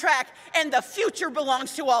back on track and the future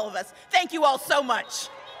belongs to all of us. Thank you all so much.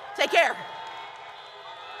 Take care.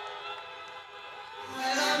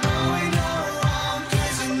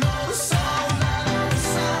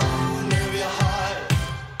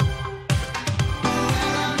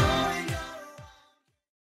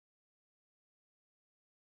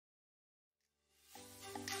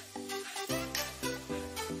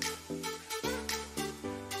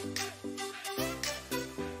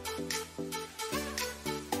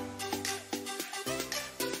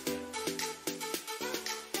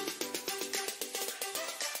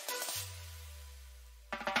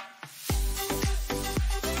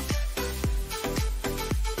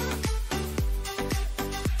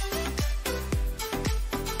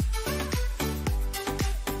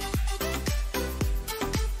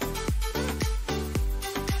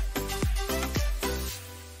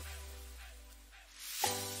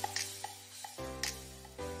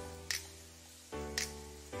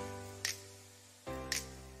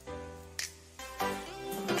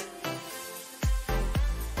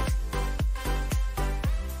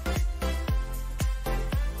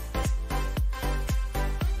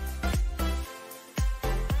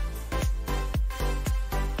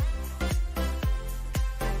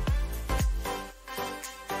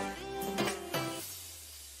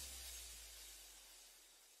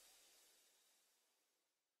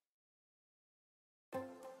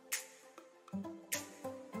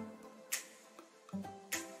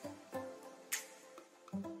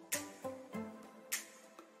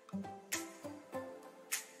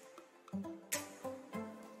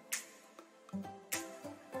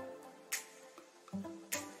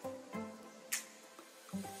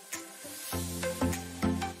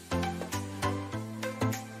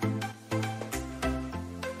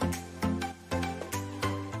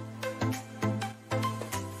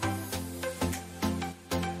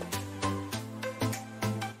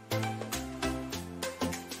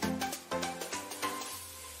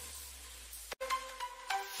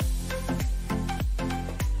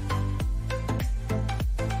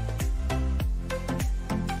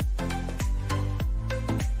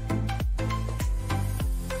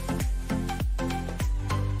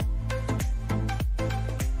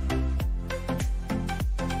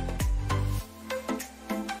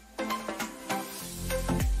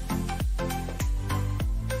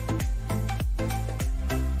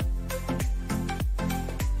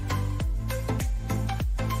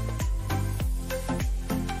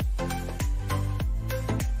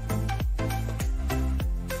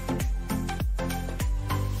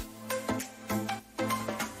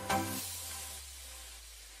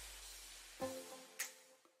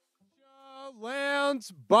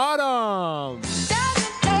 Bottom.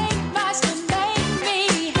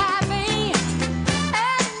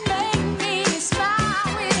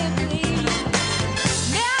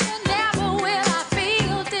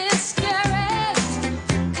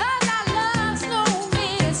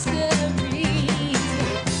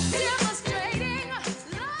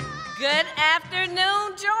 Good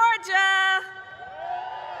afternoon, Georgia.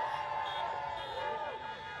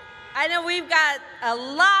 I know we've got a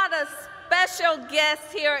lot of special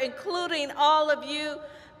guests here, including all of you.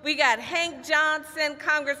 We got Hank Johnson,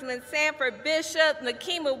 Congressman Sanford Bishop,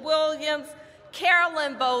 Nikema Williams,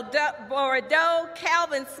 Carolyn Bourdeaux,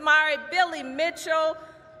 Calvin Smart, Billy Mitchell,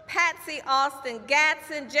 Patsy Austin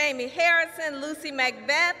Gatson, Jamie Harrison, Lucy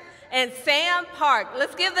Macbeth, and Sam Park.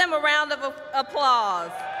 Let's give them a round of applause.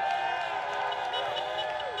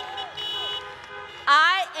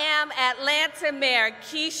 I am Atlanta Mayor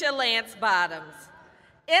Keisha Lance Bottoms.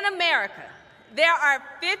 In America, there are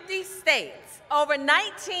 50 states, over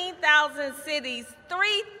 19,000 cities,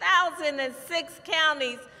 3,006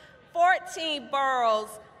 counties, 14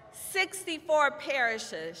 boroughs, 64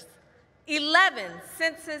 parishes, 11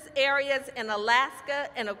 census areas in Alaska,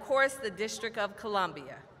 and of course, the District of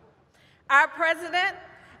Columbia. Our president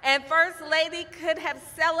and First Lady could have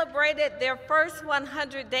celebrated their first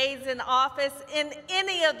 100 days in office in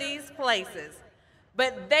any of these places,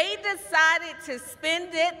 but they decided to spend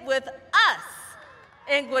it with us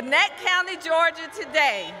in Gwinnett County, Georgia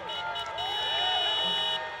today.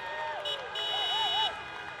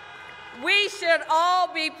 We should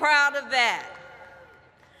all be proud of that.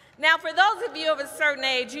 Now, for those of you of a certain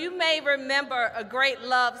age, you may remember a great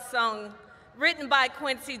love song written by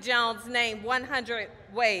Quincy Jones named 100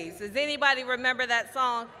 Ways. Does anybody remember that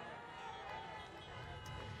song?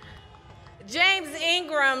 James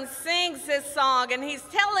Ingram sings this song, and he's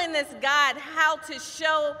telling this guy how to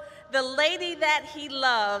show the lady that he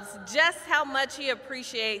loves just how much he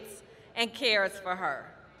appreciates and cares for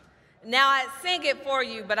her. Now, I sing it for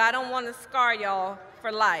you, but I don't want to scar y'all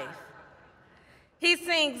for life. He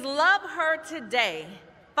sings, love her today,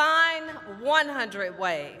 find 100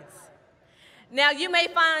 ways. Now, you may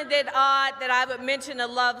find it odd that I would mention a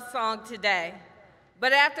love song today,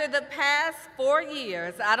 but after the past 4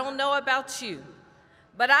 years, I don't know about you,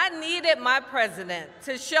 but I needed my president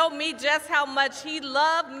to show me just how much he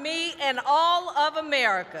loved me and all of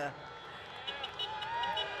America.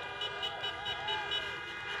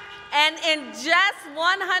 And in just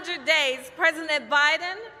 100 days, President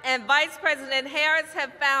Biden and Vice President Harris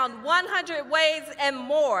have found 100 ways and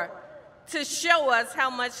more to show us how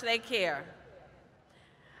much they care.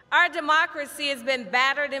 Our democracy has been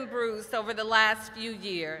battered and bruised over the last few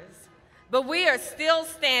years, but we are still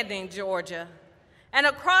standing, Georgia. And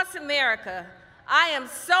across America, I am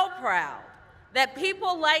so proud that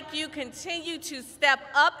people like you continue to step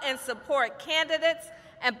up and support candidates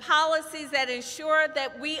and policies that ensure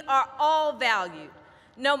that we are all valued,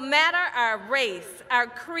 no matter our race, our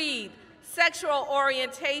creed, sexual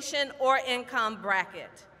orientation, or income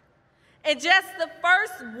bracket. In just the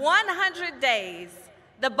first 100 days,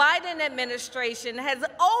 the Biden administration has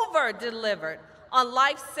over-delivered on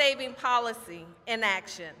life-saving policy in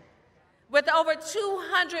action. With over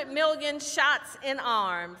 200 million shots in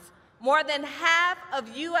arms, more than half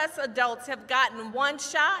of U.S. adults have gotten one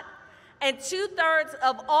shot, and 2/3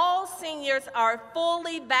 of all seniors are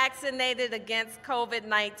fully vaccinated against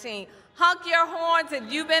COVID-19. Honk your horns if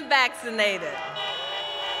you've been vaccinated.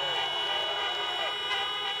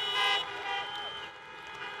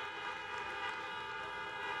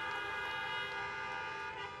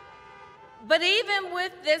 But even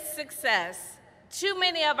with this success, too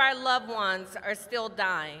many of our loved ones are still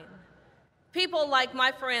dying. People like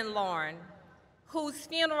my friend Lauren, whose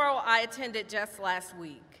funeral I attended just last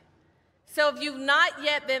week. So if you've not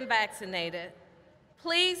yet been vaccinated,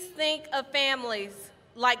 please think of families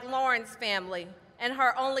like Lauren's family and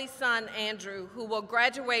her only son, Andrew, who will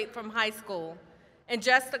graduate from high school in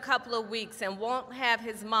just a couple of weeks and won't have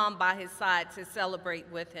his mom by his side to celebrate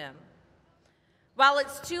with him. While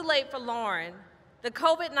it's too late for Lauren, the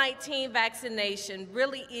COVID-19 vaccination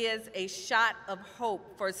really is a shot of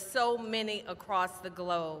hope for so many across the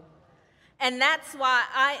globe. And that's why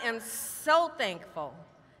I am so thankful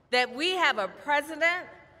that we have a president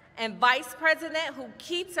and vice president who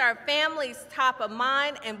keeps our families top of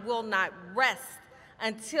mind and will not rest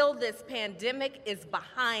until this pandemic is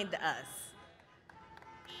behind us.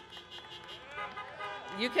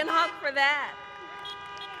 You can honk for that.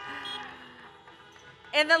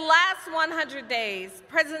 In the last 100 days,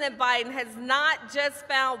 President Biden has not just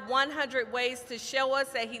found 100 ways to show us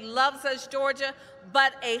that he loves us, Georgia,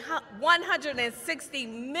 but 160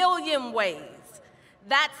 million ways.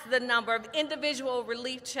 That's the number of individual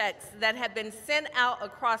relief checks that have been sent out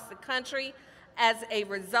across the country as a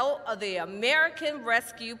result of the American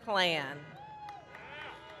Rescue Plan.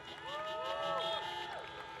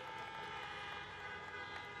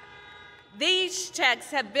 These checks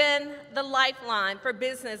have been the lifeline for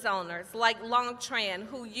business owners like Long Tran,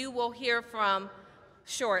 who you will hear from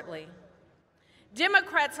shortly.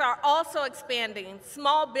 Democrats are also expanding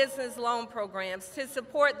small business loan programs to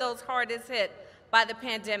support those hardest hit by the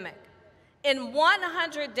pandemic. In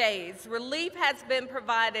 100 days, relief has been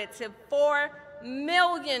provided to 4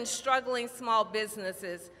 million struggling small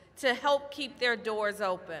businesses to help keep their doors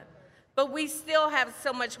open. But we still have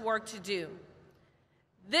so much work to do.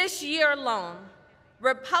 This year alone,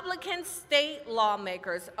 Republican state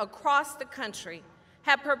lawmakers across the country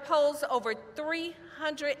have proposed over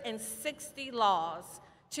 360 laws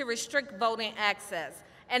to restrict voting access,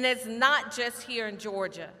 and it's not just here in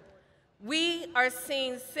Georgia. We are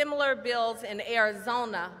seeing similar bills in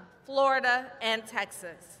Arizona, Florida, and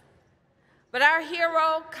Texas. But our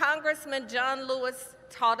hero, Congressman John Lewis,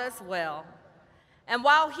 taught us well. And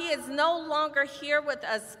while he is no longer here with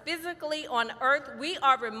us physically on earth, we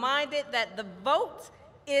are reminded that the vote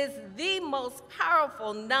is the most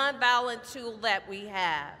powerful nonviolent tool that we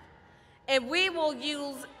have. And we will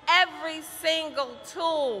use every single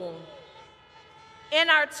tool in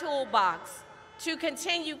our toolbox to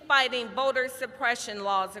continue fighting voter suppression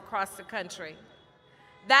laws across the country.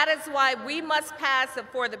 That is why we must pass the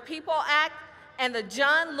For the People Act and the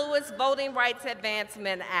John Lewis Voting Rights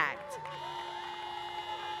Advancement Act.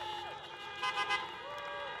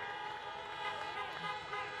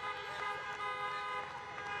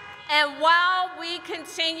 And while we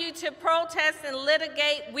continue to protest and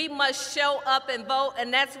litigate, we must show up and vote,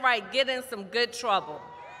 and that's right, get in some good trouble.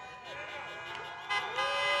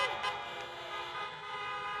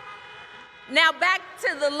 Now back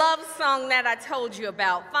to the love song that I told you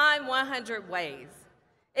about, Find 100 Ways.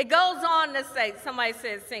 It goes on to say, somebody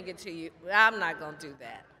said sing it to you. I'm not going to do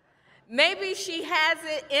that. Maybe she has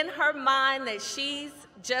it in her mind that she's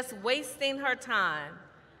just wasting her time.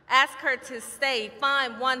 Ask her to stay,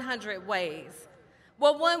 find 100 ways.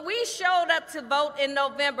 Well, when we showed up to vote in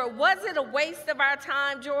November, was it a waste of our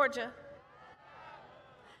time, Georgia?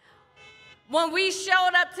 When we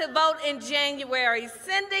showed up to vote in January,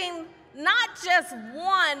 sending not just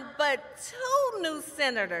one, but 2 new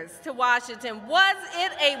senators to Washington, was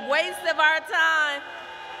it a waste of our time?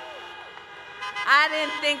 I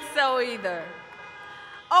didn't think so either.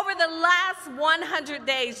 Over the last 100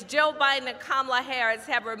 days, Joe Biden and Kamala Harris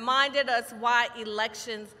have reminded us why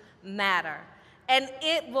elections matter. And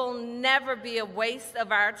it will never be a waste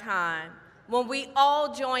of our time when we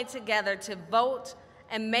all join together to vote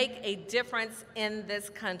and make a difference in this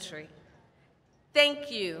country. Thank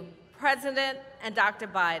you, President and Dr.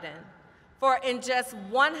 Biden, for in just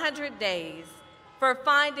 100 days, for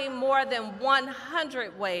finding more than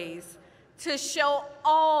 100 ways to show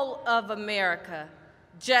all of America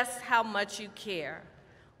just how much you care.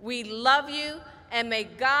 We love you, and may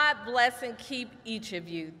God bless and keep each of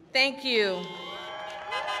you. Thank you.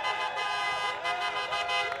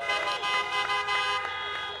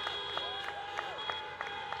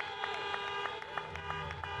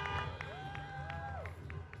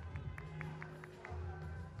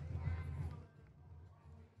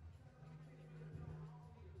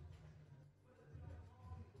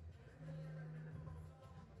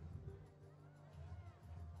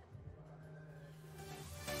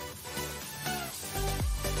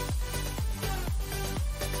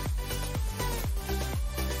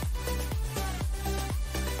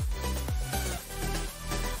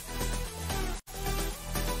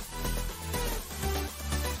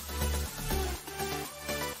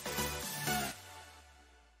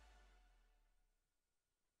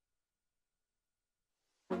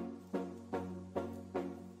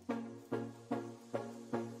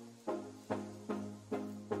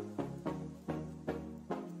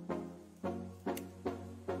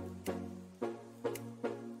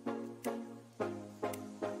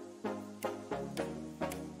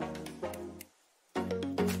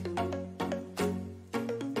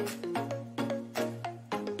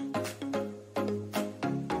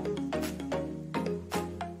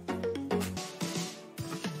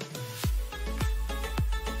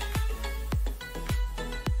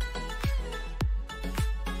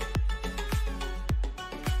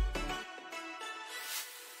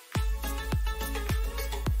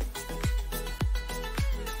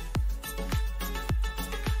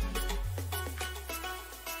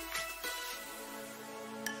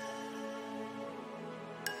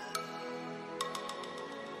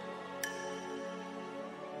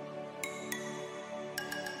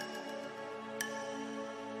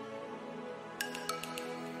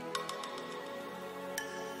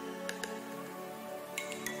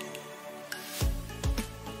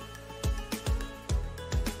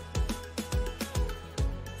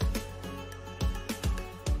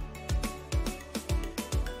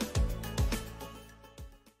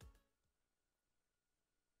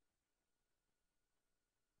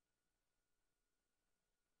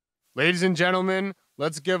 Ladies and gentlemen,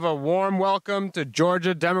 let's give a warm welcome to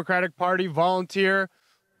Georgia Democratic Party volunteer,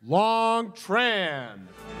 Long Tran.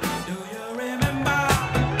 Do you remember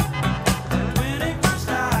when it first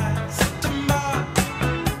started? September,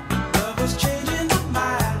 love was changing the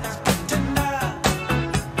minds of tender.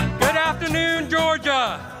 Good afternoon,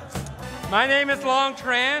 Georgia. My name is Long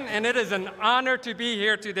Tran, and it is an honor to be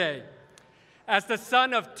here today. As the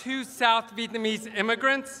son of two South Vietnamese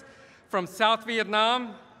immigrants from South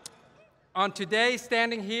Vietnam, on today,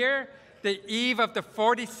 standing here, the eve of the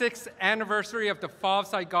 46th anniversary of the fall of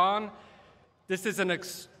Saigon, this is an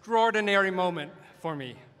extraordinary moment for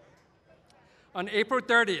me. On April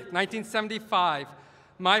 30th, 1975,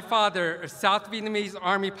 my father, a South Vietnamese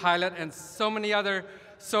Army pilot, and so many other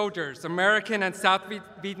soldiers, American and South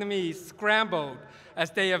Vietnamese, scrambled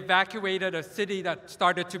as they evacuated a city that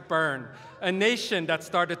started to burn, a nation that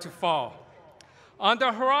started to fall. On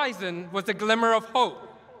the horizon was a glimmer of hope.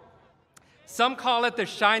 Some call it the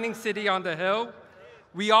shining city on the hill.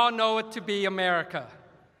 We all know it to be America,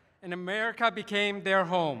 and America became their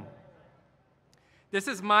home. This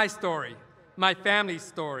is my story, my family's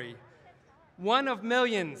story, one of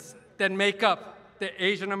millions that make up the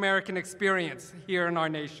Asian American experience here in our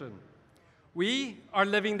nation. We are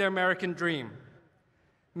living the American dream.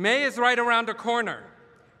 May is right around the corner,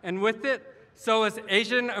 and with it, so is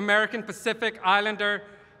Asian American Pacific Islander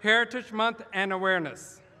Heritage Month and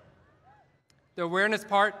awareness. The awareness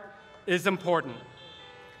part is important.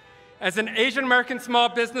 As an Asian American small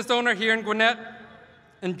business owner here in Gwinnett,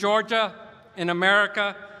 in Georgia, in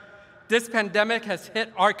America, this pandemic has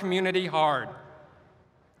hit our community hard.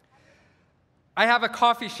 I have a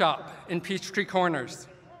coffee shop in Peachtree Corners.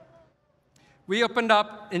 We opened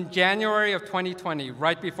up in January of 2020,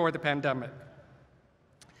 right before the pandemic.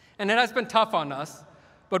 And it has been tough on us,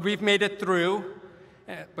 but we've made it through.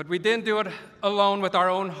 But we didn't do it alone with our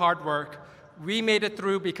own hard work. We made it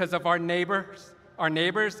through because of our neighbors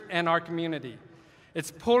and our community.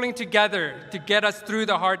 It's pulling together to get us through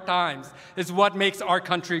the hard times is what makes our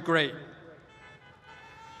country great.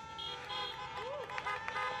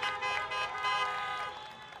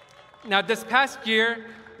 Now, this past year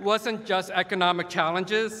wasn't just economic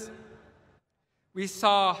challenges. We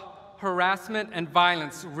saw harassment and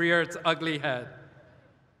violence rear its ugly head.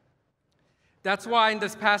 That's why in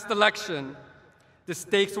this past election, the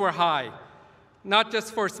stakes were high, not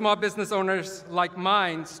just for small business owners like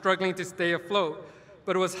mine struggling to stay afloat,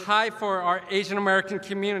 but it was high for our Asian American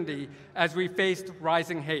community as we faced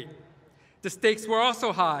rising hate. The stakes were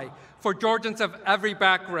also high for Georgians of every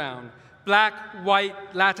background, Black, white,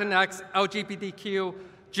 Latinx, LGBTQ,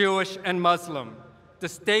 Jewish, and Muslim. The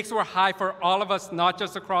stakes were high for all of us, not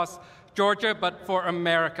just across Georgia, but for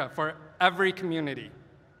America, for every community.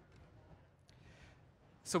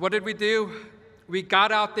 So what did we do? We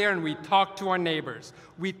got out there and we talked to our neighbors.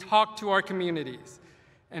 We talked to our communities.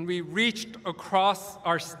 And we reached across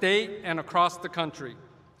our state and across the country.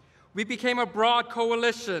 We became a broad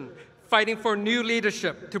coalition fighting for new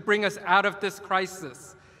leadership to bring us out of this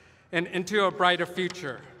crisis and into a brighter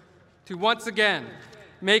future, to once again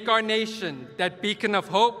make our nation that beacon of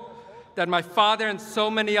hope that my father and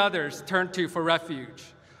so many others turned to for refuge.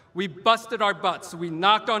 We busted our butts. We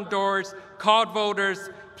knocked on doors, called voters,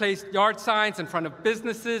 placed yard signs in front of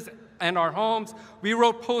businesses and our homes. We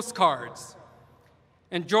wrote postcards.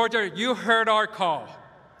 In Georgia, you heard our call.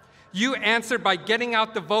 You answered by getting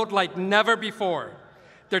out the vote like never before.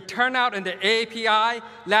 The turnout in the AAPI,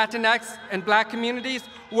 Latinx, and Black communities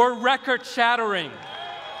were record-shattering.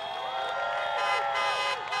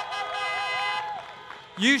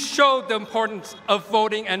 You showed the importance of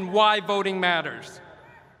voting and why voting matters.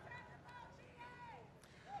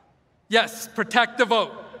 Yes, protect the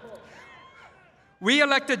vote. We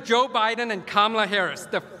elected Joe Biden and Kamala Harris,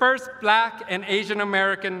 the first Black and Asian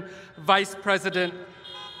American vice president,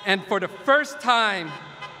 and for the first time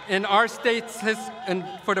in our state's and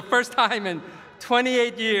for the first time in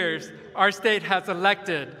 28 years, our state has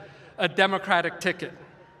elected a Democratic ticket.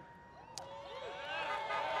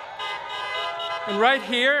 And right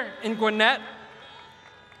here in Gwinnett,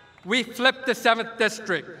 we flipped the 7th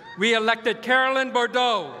district. We elected Carolyn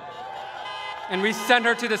Bourdeaux, and we sent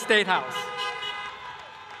her to the State House.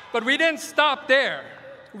 But we didn't stop there.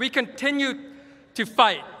 We continued to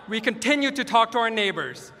fight. We continued to talk to our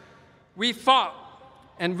neighbors. We fought,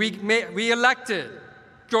 and we elected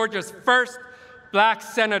Georgia's first Black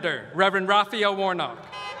senator, Reverend Raphael Warnock.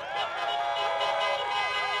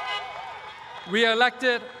 We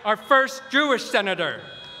elected our first Jewish senator,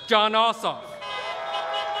 Jon Ossoff.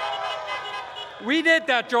 We did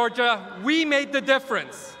that, Georgia. We made the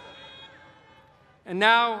difference. And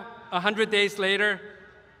now, 100 days later,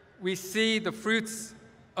 we see the fruits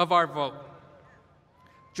of our vote.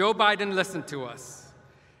 Joe Biden listened to us.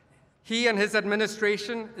 He and his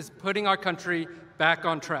administration is putting our country back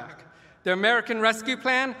on track. The American Rescue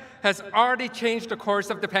Plan has already changed the course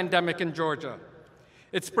of the pandemic in Georgia.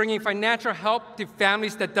 It's bringing financial help to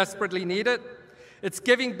families that desperately need it. It's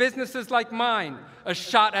giving businesses like mine a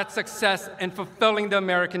shot at success and fulfilling the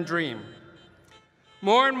American dream.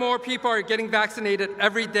 More and more people are getting vaccinated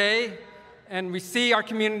every day, and we see our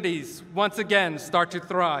communities once again start to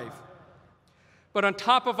thrive. But on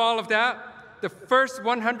top of all of that, the first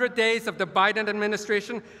 100 days of the Biden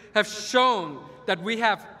administration have shown that we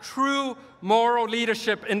have true moral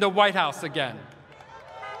leadership in the White House again.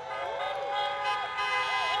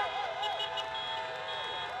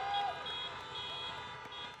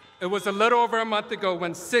 It was a little over a month ago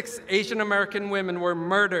when 6 Asian American women were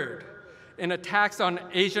murdered in attacks on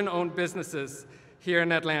Asian-owned businesses here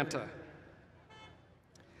in Atlanta.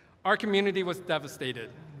 Our community was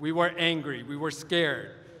devastated. We were angry. We were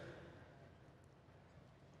scared.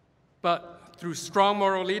 But through strong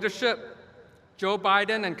moral leadership, Joe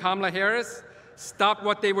Biden and Kamala Harris stopped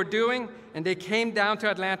what they were doing, and they came down to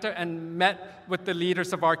Atlanta and met with the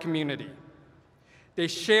leaders of our community. They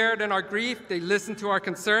shared in our grief, they listened to our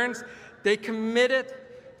concerns, they committed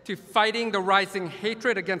to fighting the rising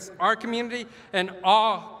hatred against our community and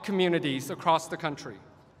all communities across the country.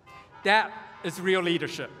 That is real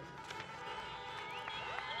leadership.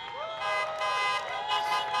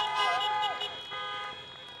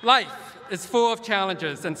 Life is full of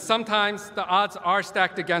challenges, and sometimes the odds are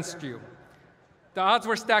stacked against you. The odds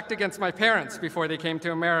were stacked against my parents before they came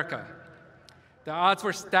to America. The odds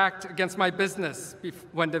were stacked against my business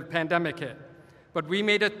when the pandemic hit. But we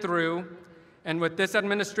made it through, and with this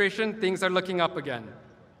administration, things are looking up again.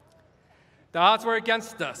 The odds were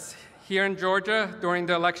against us here in Georgia during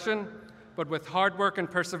the election, but with hard work and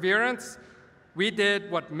perseverance, we did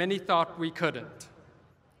what many thought we couldn't.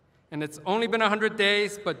 And it's only been 100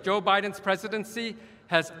 days, but Joe Biden's presidency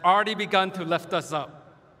has already begun to lift us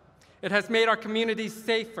up. It has made our communities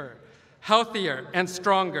safer, healthier, and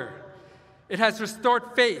stronger. It has restored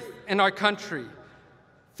faith in our country,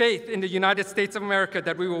 faith in the United States of America,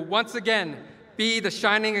 that we will once again be the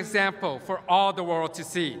shining example for all the world to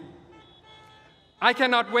see. I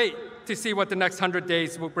cannot wait to see what the next 100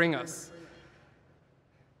 days will bring us.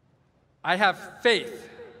 I have faith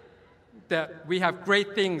that we have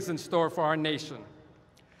great things in store for our nation.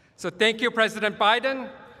 So thank you, President Biden.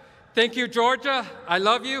 Thank you, Georgia. I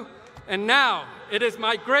love you. And now it is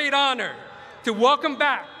my great honor to welcome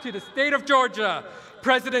back to the state of Georgia,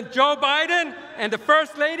 President Joe Biden and the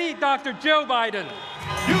First Lady, Dr. Jill Biden.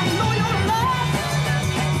 You know your love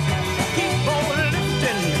keep on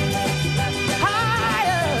lifting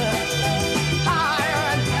higher, higher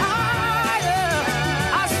and higher.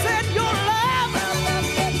 I said your love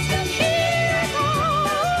keep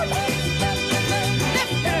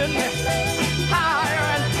on lifting higher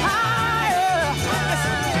and higher.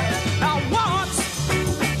 Listen, now once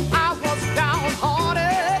I was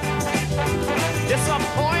downhearted,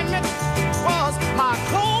 disappointment was my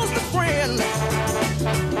closest friend.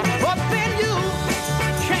 But then you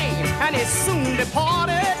came and he soon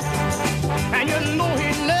departed, and you know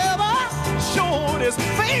he never showed his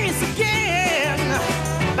face again.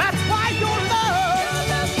 That's why your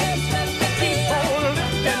love keep on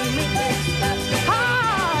lifting me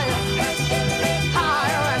higher,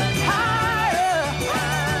 higher and higher.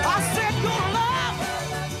 I said your love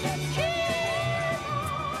keep.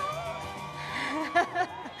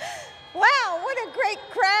 Wow, what a great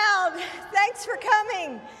crowd. Thanks for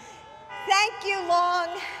coming. Thank you, Long.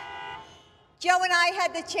 Joe and I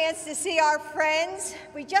had the chance to see our friends.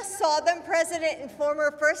 We just saw them, President and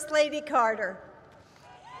former First Lady Carter.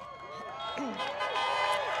 And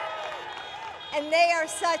they are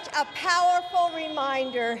such a powerful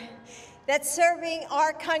reminder that serving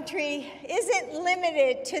our country isn't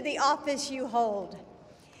limited to the office you hold.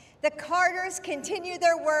 The Carters continue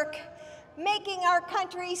their work, making our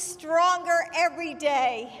country stronger every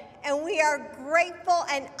day, and we are grateful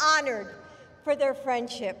and honored for their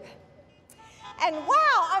friendship. And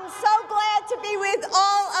wow, I'm so glad to be with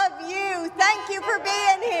all of you. Thank you for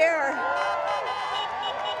being here.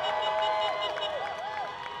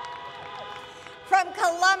 From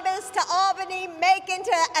Columbus to Albany, Macon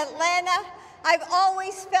to Atlanta, I've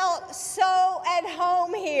always felt so at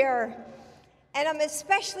home here. And I'm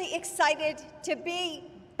especially excited to be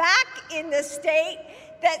back in the state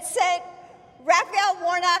that sent Raphael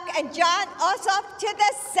Warnock and Jon Ossoff to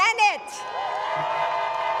the Senate.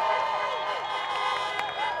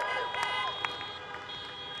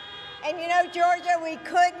 And you know, know, Georgia, we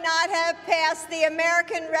could not have passed the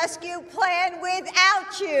American Rescue Plan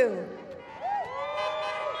without you.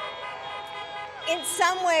 In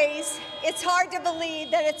some ways, it's hard to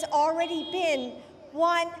believe that it's already been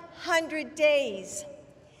 100 days.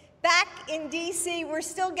 Back in D.C., we're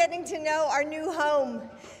still getting to know our new home,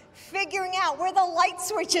 figuring out where the light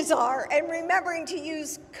switches are, and remembering to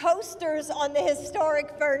use coasters on the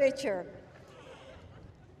historic furniture.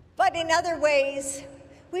 But in other ways,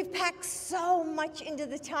 we've packed so much into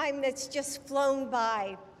the time that's just flown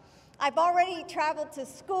by. I've already traveled to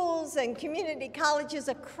schools and community colleges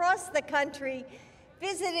across the country,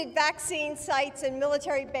 visited vaccine sites and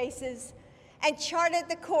military bases, and charted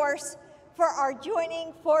the course for our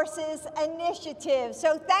Joining Forces initiative.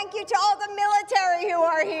 So thank you to all the military who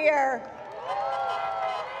are here.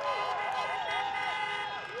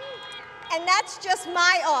 And that's just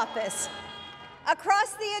my office.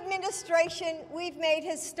 Across the administration, we've made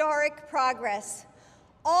historic progress,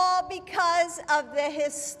 all because of the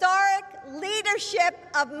historic leadership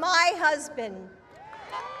of my husband.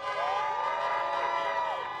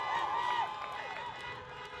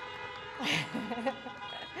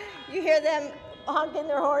 You hear them honking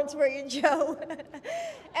their horns for you, Joe.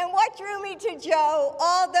 And what drew me to Joe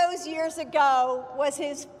all those years ago was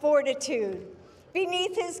his fortitude.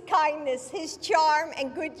 Beneath his kindness, his charm,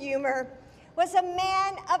 and good humor was a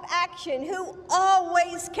man of action who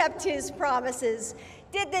always kept his promises,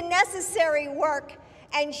 did the necessary work,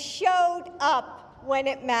 and showed up when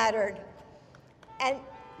it mattered. And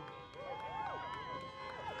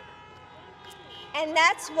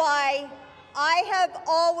that's why I have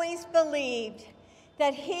always believed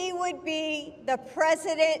that he would be the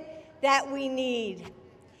president that we need.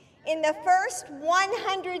 In the first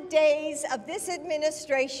 100 days of this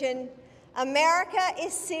administration, America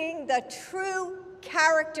is seeing the true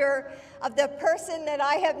character of the person that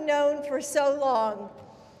I have known for so long,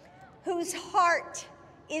 whose heart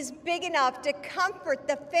is big enough to comfort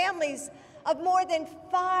the families of more than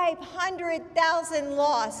 500,000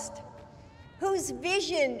 lost, whose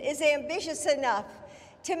vision is ambitious enough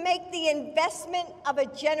to make the investment of a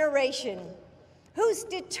generation, whose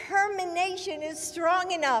determination is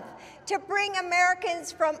strong enough to bring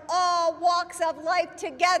Americans from all walks of life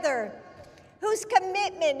together, whose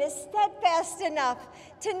commitment is steadfast enough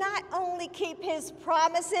to not only keep his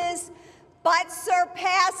promises, but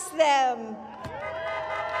surpass them.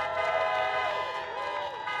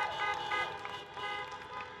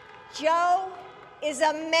 Joe is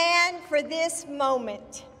a man for this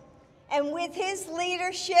moment, and with his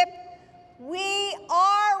leadership, we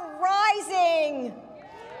are rising.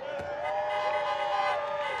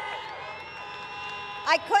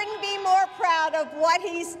 I couldn't be more proud of what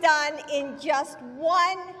he's done in just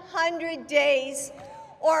 100 days,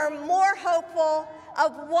 or more hopeful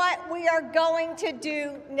of what we are going to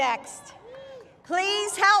do next.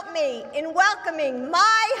 Please help me in welcoming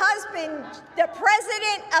my husband, the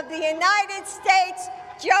President of the United States,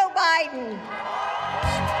 Joe Biden.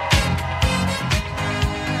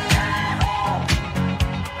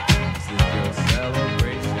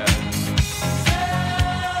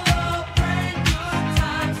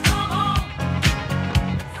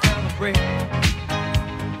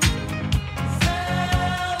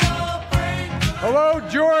 Hello,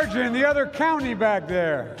 Georgia and the other county back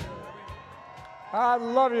there. I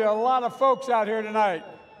love you. A lot of folks out here tonight.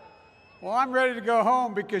 Well, I'm ready to go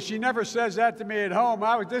home because she never says that to me at home.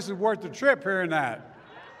 This is worth the trip hearing that.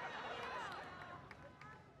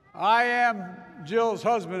 I am Jill's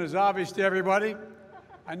husband, is obvious to everybody.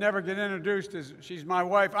 I never get introduced as she's my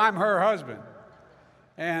wife. I'm her husband.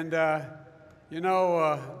 And,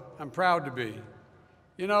 I'm proud to be.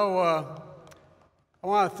 I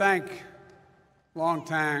want to thank Long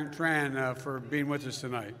Tran for being with us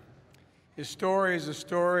tonight. His story is a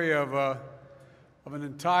story of an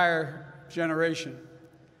entire generation,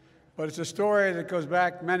 but it's a story that goes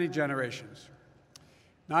back many generations,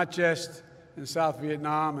 not just in South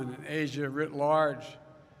Vietnam and in Asia writ large,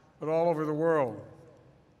 but all over the world.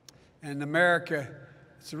 And America,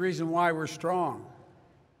 it's the reason why we're strong.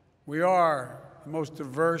 We are the most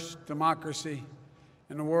diverse democracy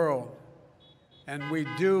in the world. And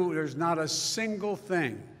there's not a single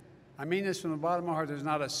thing, I mean this from the bottom of my heart, there's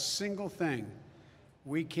not a single thing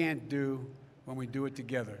we can't do when we do it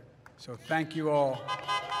together. So thank you all.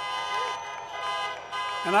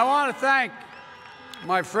 And I want to thank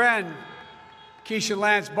my friend, Keisha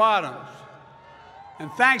Lance Bottoms.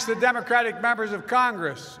 And thanks to Democratic members of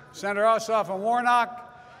Congress, Senator Ossoff and Warnock,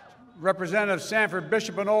 Representative Sanford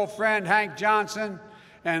Bishop, an old friend, Hank Johnson,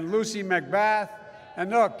 and Lucy McBath. And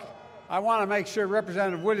look, I want to make sure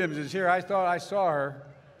Representative Williams is here. I thought I saw her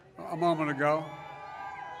a moment ago.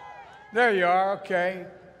 There you are, okay.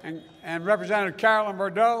 And Representative Carolyn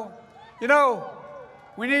Bourdeaux. You know,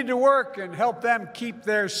 we need to work and help them keep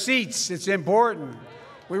their seats. It's important.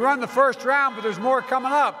 We run the first round, but there's more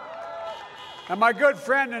coming up. And my good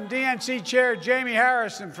friend and DNC Chair Jamie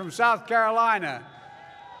Harrison from South Carolina,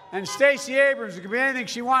 and Stacey Abrams, it can be anything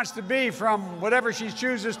she wants to be, from whatever she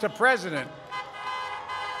chooses to president.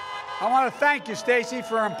 I want to thank you, Stacey,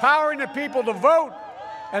 for empowering the people to vote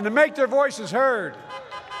and to make their voices heard.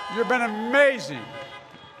 You've been amazing.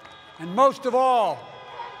 And most of all,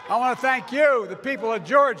 I want to thank you, the people of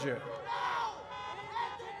Georgia.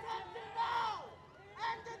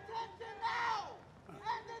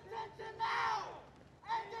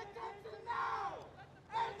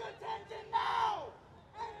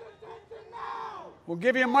 We'll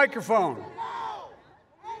give you a microphone.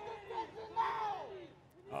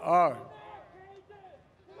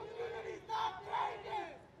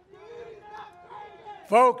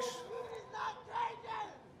 Folks,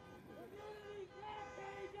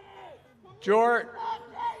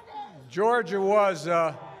 Georgia was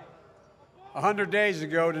 100 days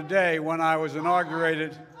ago today when I was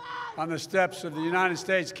inaugurated on the steps of the United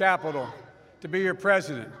States Capitol to be your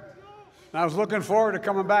president. And I was looking forward to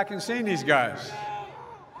coming back and seeing these guys.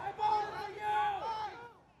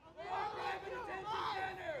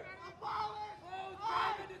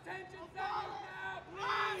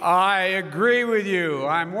 I agree with you.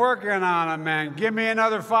 I'm working on it, man. Give me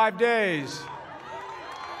another 5 days.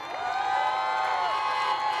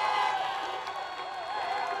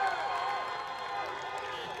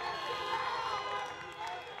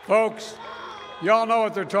 Folks, y'all know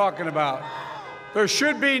what they're talking about. There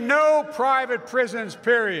should be no private prisons,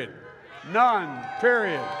 period. None,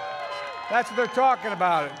 period. That's what they're talking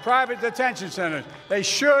about. Private detention centers. They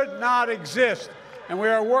should not exist. And we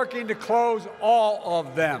are working to close all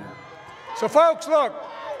of them. So, folks, look.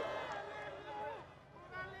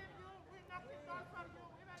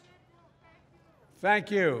 Thank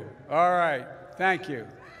you. All right. Thank you.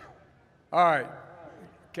 All right.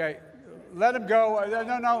 Okay. Let him go.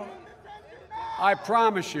 No. I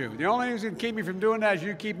promise you. The only thing that's going to keep me from doing that is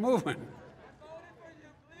you keep moving.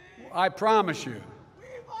 I promise you.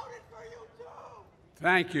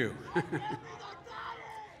 Thank you.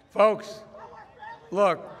 Folks.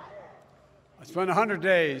 Look, it's been 100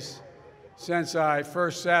 days since I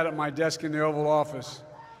first sat at my desk in the Oval Office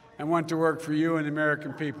and went to work for you and the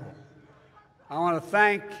American people. I want to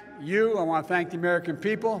thank you. I want to thank the American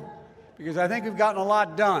people because I think we've gotten a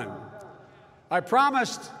lot done. I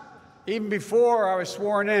promised, even before I was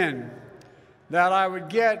sworn in, that I would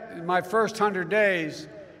get, in my first 100 days,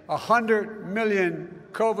 100 million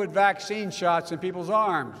COVID vaccine shots in people's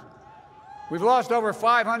arms. We've lost over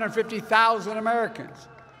 550,000 Americans.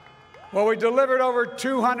 Well, we delivered over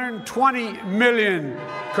 220 million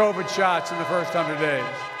COVID shots in the first 100 days.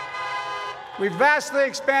 We've vastly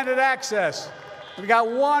expanded access. We've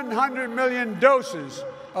got 100 million doses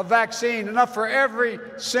of vaccine, enough for every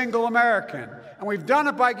single American. And we've done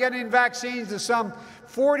it by getting vaccines to some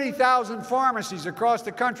 40,000 pharmacies across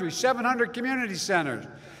the country, 700 community centers.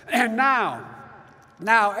 And now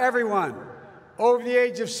everyone over the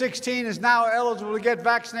age of 16 is now eligible to get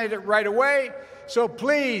vaccinated right away. So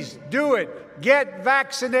please do it. Get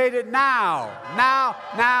vaccinated now.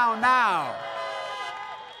 Now.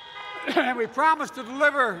 And we promise to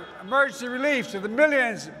deliver emergency relief to the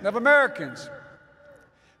millions of Americans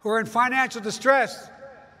who are in financial distress,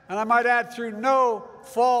 and I might add, through no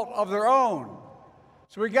fault of their own.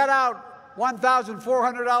 So we got out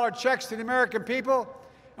 $1,400 checks to the American people,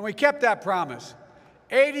 and we kept that promise.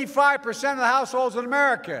 85% of the households in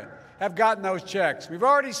America have gotten those checks. We've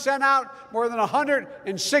already sent out more than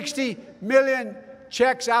 160 million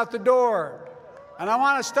checks out the door. And I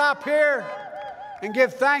want to stop here and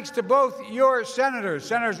give thanks to both your senators,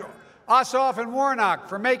 Senators Ossoff and Warnock,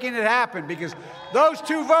 for making it happen, because those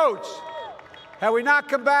two votes, had we not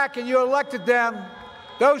come back and you elected them,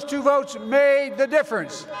 those two votes made the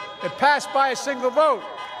difference. It passed by a single vote.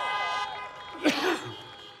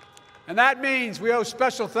 And that means we owe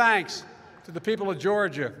special thanks to the people of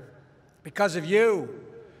Georgia. Because of you,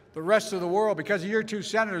 the rest of the world, because of your two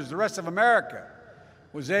senators, the rest of America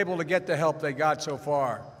was able to get the help they got so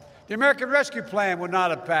far. The American Rescue Plan would not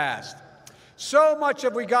have passed. So much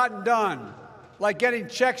have we gotten done, like getting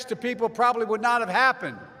checks to people probably would not have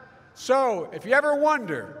happened. So if you ever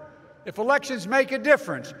wonder if elections make a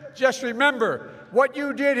difference, just remember what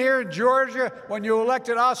you did here in Georgia when you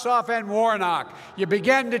elected Ossoff and Warnock. You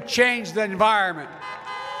began to change the environment.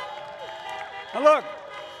 Now look,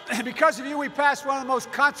 because of you, we passed one of the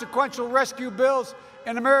most consequential rescue bills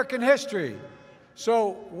in American history.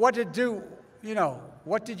 So what did you do?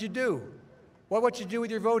 What you do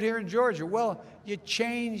with your vote here in Georgia? Well, you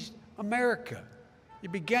changed America. You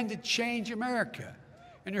began to change America.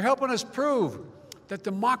 And you're helping us prove that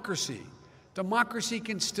democracy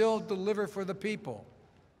can still deliver for the people.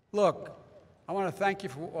 Look, I want to thank you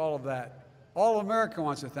for all of that. All of America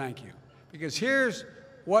wants to thank you, because here's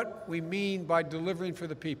what we mean by delivering for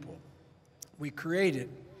the people. We created,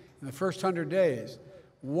 in the first 100 days,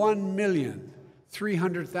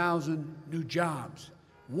 1,300,000 new jobs.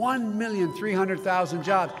 1,300,000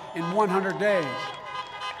 jobs in 100 days.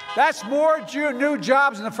 That's more new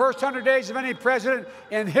jobs in the first 100 days of any president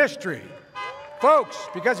in history. Folks,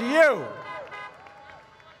 because of you.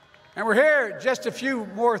 And we're here, just a few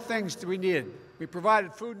more things that we needed. We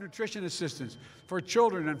provided food and nutrition assistance for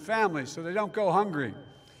children and families so they don't go hungry.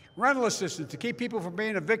 Rental assistance to keep people from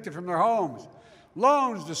being evicted from their homes.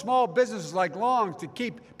 Loans to small businesses like Long to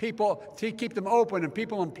keep them open and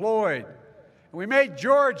people employed. And we made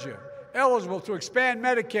Georgia eligible to expand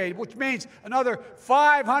Medicaid, which means another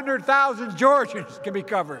 500,000 Georgians can be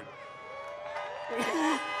covered.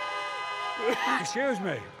 Excuse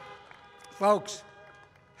me. Folks,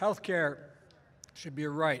 health care should be a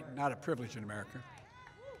right, not a privilege in America.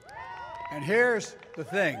 And here's the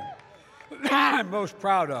thing I'm most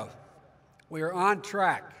proud of. We are on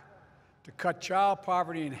track to cut child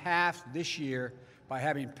poverty in half this year by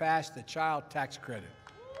having passed the child tax credit.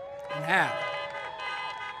 In half.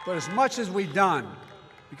 But as much as we've done,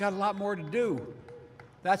 we've got a lot more to do.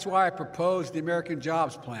 That's why I proposed the American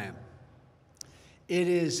Jobs Plan.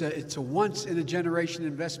 It's a once-in-a-generation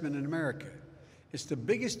investment in America. It's the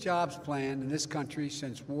biggest jobs plan in this country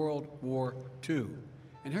since World War II.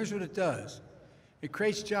 And here's what it does. It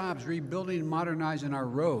creates jobs rebuilding and modernizing our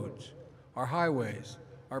roads, our highways,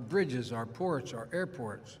 our bridges, our ports, our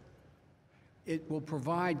airports. It will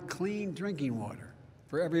provide clean drinking water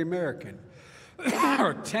for every American. There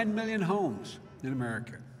are 10 million homes in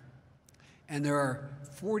America. And there are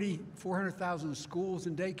 400,000 schools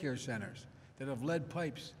and daycare centers that have lead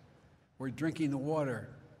pipes where drinking the water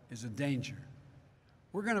is a danger.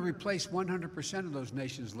 We're going to replace 100% of those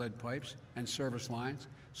nation's lead pipes and service lines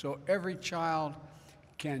so every child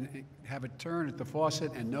can have a turn at the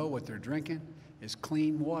faucet and know what they're drinking is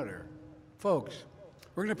clean water. Folks,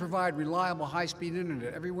 we're going to provide reliable high-speed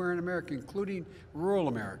internet everywhere in America, including rural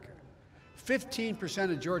America.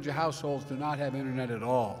 15% of Georgia households do not have internet at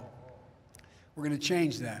all. We're going to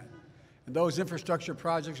change that. And those infrastructure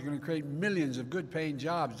projects are going to create millions of good-paying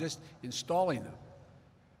jobs just installing them.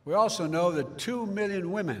 We also know that 2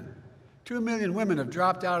 million women have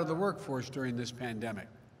dropped out of the workforce during this pandemic.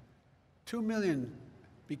 2 million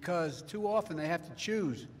because too often they have to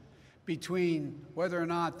choose between whether or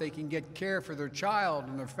not they can get care for their child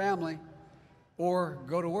and their family or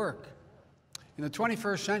go to work. In the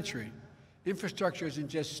 21st century, infrastructure isn't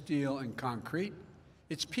just steel and concrete,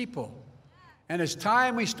 it's people. And it's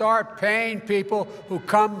time we start paying people who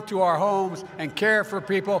come to our homes and care for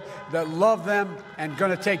people that love them and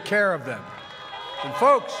going to take care of them. And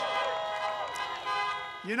folks,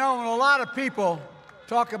 you know, when a lot of people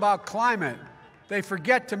talk about climate, they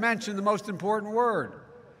forget to mention the most important word.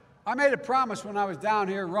 I made a promise when I was down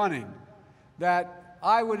here running that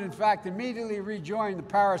I would, in fact, immediately rejoin the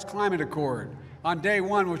Paris Climate Accord on day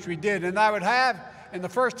one, which we did, and I would have, in the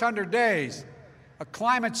first 100 days, a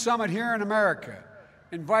climate summit here in America,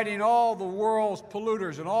 inviting all the world's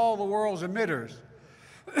polluters and all the world's emitters,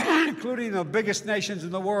 including the biggest nations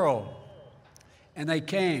in the world. And they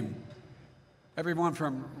came, everyone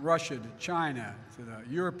from Russia to China to the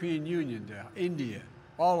European Union to India,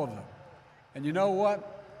 all of them. And you know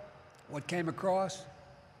what? What came across?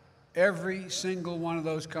 Every single one of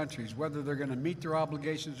those countries, whether they're going to meet their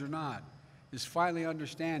obligations or not, is finally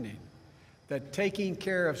understanding that taking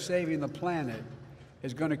care of saving the planet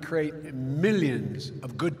is going to create millions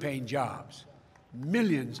of good-paying jobs.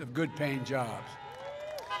 Millions of good-paying jobs.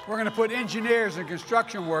 We're going to put engineers and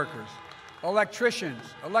construction workers, electricians,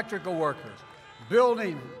 electrical workers,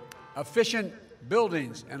 building efficient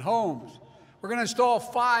buildings and homes. We're going to install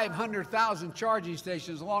 500,000 charging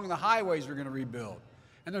stations along the highways we're going to rebuild.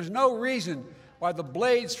 And there's no reason why the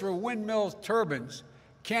blades for windmill turbines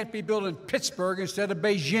can't be built in Pittsburgh instead of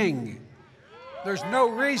Beijing. There's no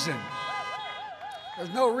reason.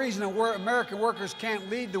 There's no reason that American workers can't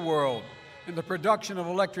lead the world in the production of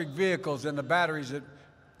electric vehicles and the batteries that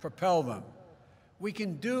propel them. We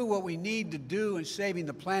can do what we need to do in saving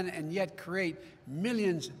the planet and yet create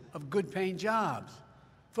millions of good-paying jobs.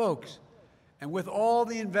 Folks, and with all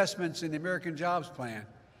the investments in the American Jobs Plan,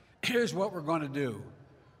 here's what we're going to do.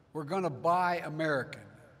 We're going to buy American.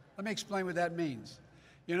 Let me explain what that means.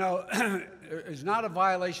 you know, is not a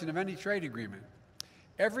violation of any trade agreement.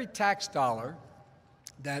 Every tax dollar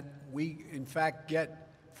that we, in fact, get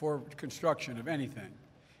for construction of anything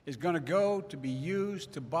is going to go to be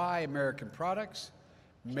used to buy American products,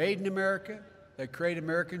 made in America, that create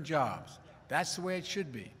American jobs. That's the way it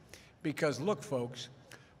should be. Because look, folks,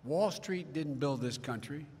 Wall Street didn't build this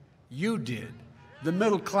country. You did. The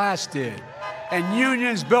middle class did. And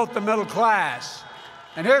unions built the middle class.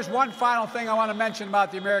 And here's one final thing I want to mention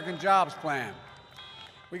about the American Jobs Plan.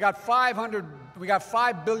 We got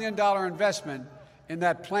 $5 billion investment in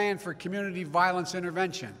that plan for community violence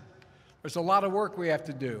intervention. There's a lot of work we have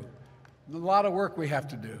to do. A lot of work we have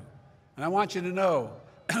to do. And I want you to know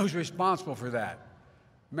who's responsible for that.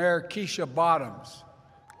 Mayor Keisha Bottoms,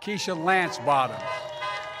 Keisha Lance Bottoms.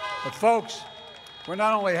 But folks, we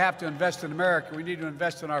not only have to invest in America, we need to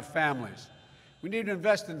invest in our families. We need to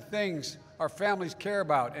invest in things our families care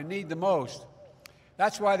about and need the most.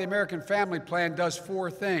 That's why the American Family Plan does 4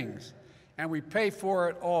 things, and we pay for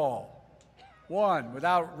it all. 1,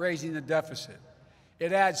 without raising the deficit.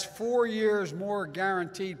 It adds 4 years more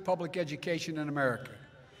guaranteed public education in America.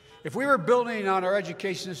 If we were building on our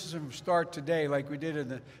education system from start today like we did in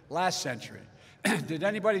the last century, did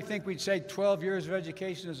anybody think we'd say 12 years of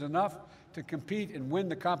education is enough to compete and win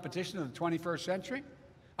the competition of the 21st century?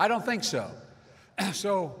 I don't think so.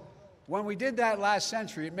 So when we did that last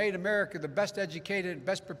century, it made America the best educated,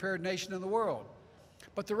 best prepared nation in the world.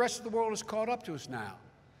 But the rest of the world has caught up to us now.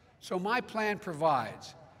 So my plan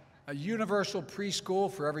provides a universal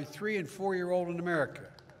preschool for every 3- and 4-year-old in America.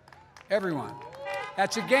 Everyone.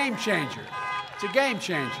 That's a game changer. It's a game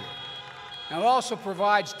changer. And it also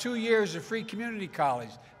provides 2 years of free community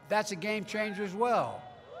college. That's a game changer as well.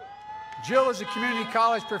 Jill is a community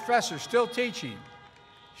college professor, still teaching.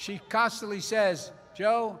 She constantly says,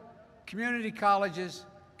 Joe, community colleges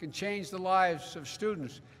can change the lives of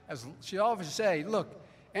students. As she always say, look,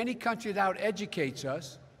 any country that out-educates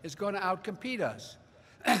us is going to outcompete us.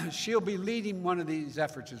 She'll be leading one of these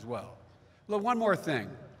efforts as well. Look, one more thing.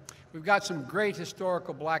 We've got some great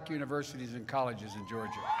historical black universities and colleges in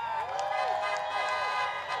Georgia.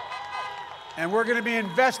 And we're going to be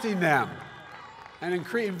investing them and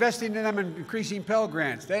investing in them and increasing Pell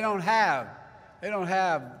Grants. They don't have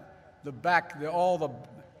all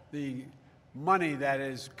the money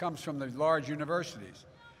that comes from the large universities.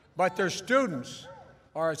 But their students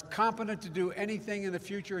are as competent to do anything in the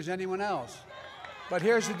future as anyone else. But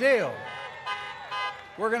here's the deal.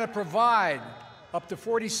 We're going to provide up to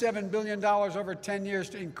 $47 billion over 10 years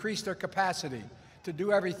to increase their capacity to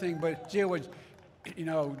do everything but deal with,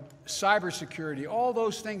 cybersecurity, all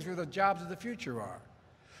those things where the jobs of the future are.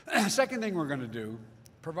 Second thing we're going to do,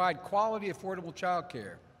 provide quality, affordable child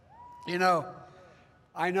care.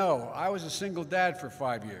 I was a single dad for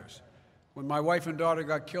 5 years. When my wife and daughter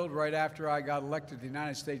got killed right after I got elected to the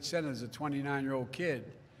United States Senate as a 29-year-old kid,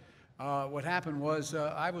 what happened was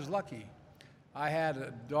I was lucky. I had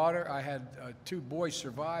a daughter. I had 2 boys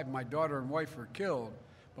survive. My daughter and wife were killed,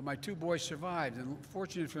 but my 2 boys survived. And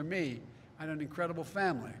fortunately for me, I had an incredible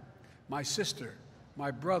family. My sister, my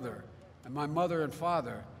brother, and my mother and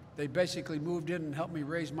father, they basically moved in and helped me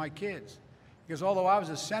raise my kids. Because although I was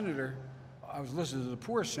a senator, I was listed as the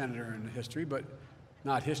poorest senator in history, but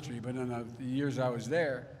not history, but in the years I was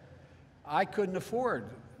there, I couldn't afford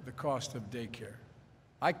the cost of daycare.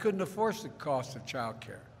 I couldn't afford the cost of child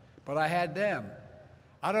care. But I had them.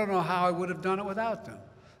 I don't know how I would have done it without them.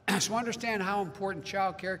 So understand how important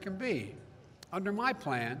child care can be. Under my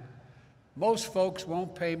plan, most folks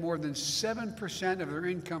won't pay more than 7% of their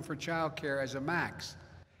income for child care as a max.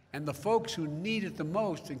 And the folks who need it the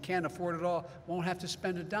most and can't afford it all won't have to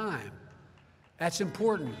spend a dime. That's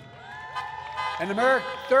important. And the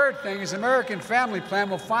third thing is the American Family Plan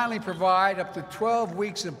will finally provide up to 12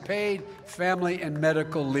 weeks of paid family and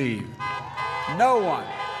medical leave. No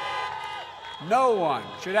one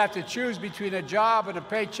should have to choose between a job and a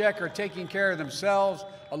paycheck or taking care of themselves,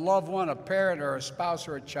 a loved one, a parent, or a spouse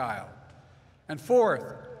or a child. And fourth,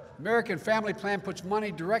 the American Family Plan puts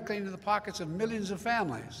money directly into the pockets of millions of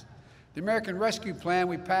families. The American Rescue Plan,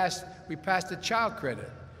 we passed a child credit.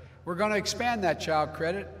 We're going to expand that child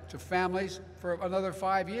credit to families for another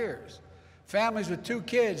 5 years. Families with 2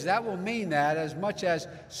 kids, that will mean that as much as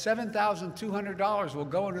 $7,200 will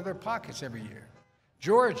go into their pockets every year.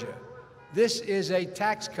 Georgia, this is a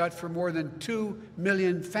tax cut for more than 2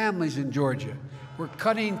 million families in Georgia. We're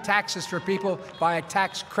cutting taxes for people by a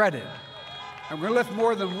tax credit. And we're going to lift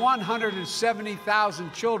more than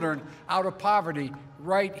 170,000 children out of poverty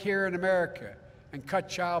right here in America and cut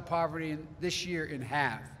child poverty this year in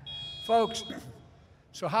half. Folks,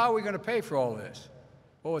 so how are we going to pay for all this?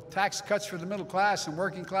 Well, with tax cuts for the middle class and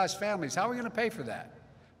working class families, how are we going to pay for that?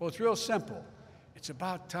 Well, it's real simple. It's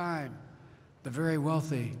about time the very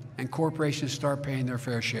wealthy and corporations start paying their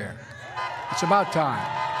fair share. It's about time.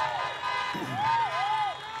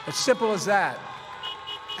 It's simple as that.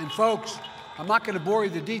 And folks, I'm not going to bore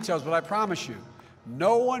you with the details, but I promise you,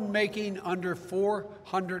 no one making under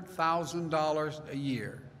 $400,000 a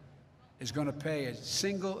year is going to pay a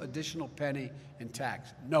single additional penny in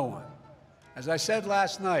tax. No one. As I said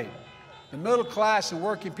last night, the middle class and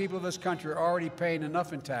working people of this country are already paying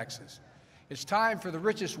enough in taxes. It's time for the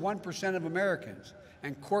richest 1% of Americans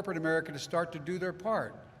and corporate America to start to do their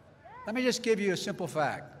part. Let me just give you a simple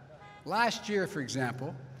fact. Last year, for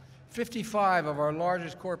example, 55 of our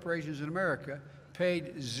largest corporations in America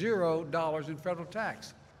paid $0 in federal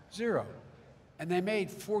tax. Zero. And they made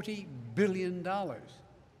 $40 billion.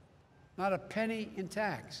 Not a penny in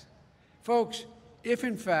tax. Folks, if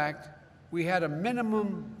in fact we had a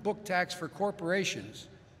minimum book tax for corporations,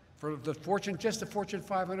 for the Fortune, just the Fortune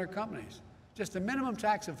 500 companies, just a minimum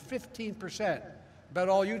tax of 15%. Bet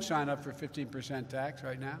all you'd sign up for 15% tax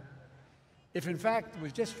right now. If in fact it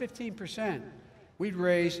was just 15%, we'd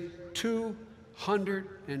raise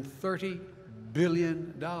 $230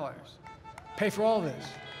 billion. Pay for all this.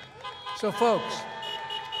 So folks,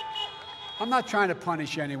 I'm not trying to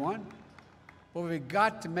punish anyone. What we've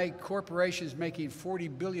got to make corporations making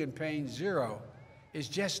 $40 billion paying zero is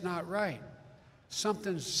just not right.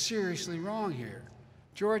 Something's seriously wrong here.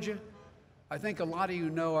 Georgia, I think a lot of you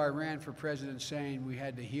know I ran for president saying we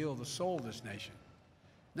had to heal the soul of this nation.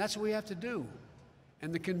 And that's what we have to do.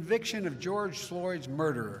 And the conviction of George Floyd's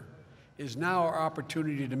murderer is now our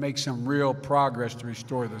opportunity to make some real progress to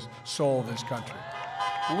restore the soul of this country.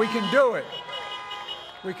 And we can do it.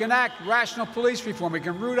 We can act rational police reform. We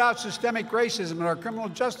can root out systemic racism in our criminal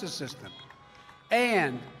justice system.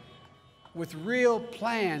 And with real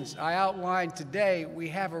plans I outlined today, we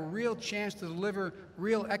have a real chance to deliver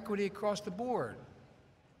real equity across the board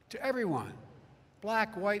to everyone.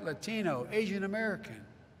 Black, white, Latino, Asian American.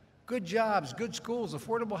 Good jobs, good schools,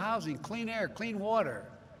 affordable housing, clean air, clean water.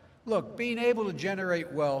 Look, being able to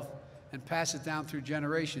generate wealth and pass it down through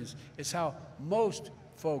generations is how most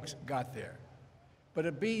folks got there. But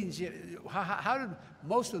it means, how did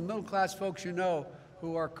most of the middle-class folks you know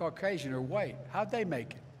who are Caucasian or white, how'd they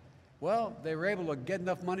make it? Well, they were able to get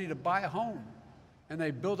enough money to buy a home, and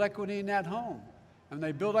they built equity in that home. And when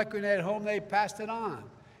they built equity in that home, they passed it on.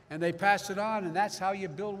 And they passed it on, and that's how you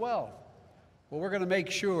build wealth. Well, we're going to make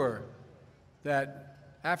sure that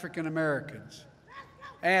African Americans,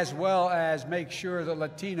 as well as make sure that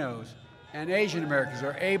Latinos and Asian Americans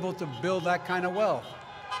are able to build that kind of wealth.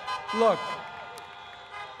 Look,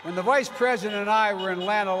 when the Vice President and I were in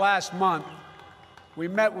Atlanta last month, we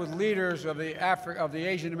met with leaders of the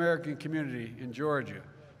Asian American community in Georgia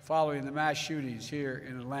following the mass shootings here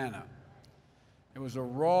in Atlanta. It was a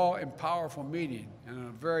raw and powerful meeting and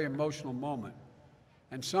a very emotional moment.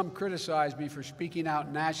 And some criticized me for speaking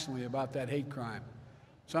out nationally about that hate crime.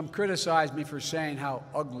 Some criticized me for saying how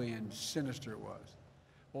ugly and sinister it was.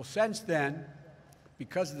 Well, since then,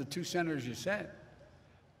 because of the two senators you said,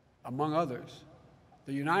 among others,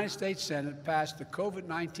 the United States Senate passed the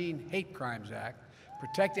COVID-19 Hate Crimes Act,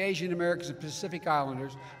 protect Asian Americans and Pacific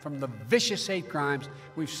Islanders from the vicious hate crimes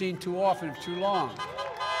we've seen too often and too long.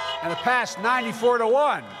 And it passed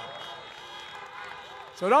 94-1.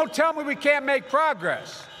 So don't tell me we can't make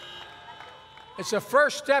progress. It's a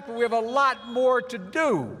first step, and we have a lot more to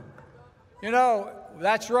do. You know,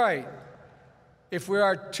 that's right. If we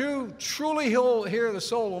are to truly heal the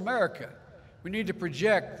soul of America, we need to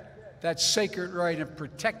project that sacred right and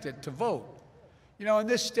protect it to vote. You know, in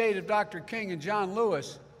this state of Dr. King and John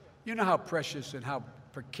Lewis, you know how precious and how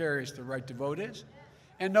precarious the right to vote is.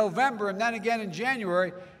 In November and then again in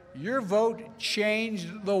January, your vote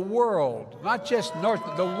changed the world, not just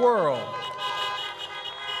the world.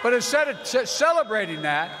 But instead of celebrating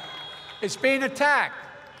that, it's being attacked.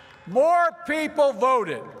 More people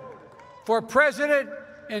voted for president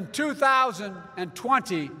in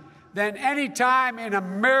 2020 than any time in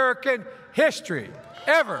American history,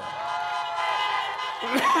 ever.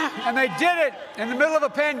 And they did it in the middle of a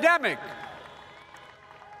pandemic.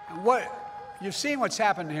 And you've seen what's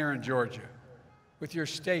happened here in Georgia with your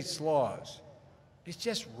state's laws. It's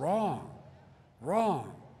just wrong,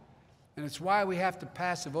 wrong. And it's why we have to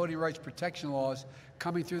pass the voting rights protection laws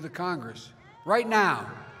coming through the Congress. Right now,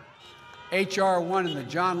 H.R. 1 and the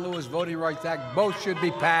John Lewis Voting Rights Act both should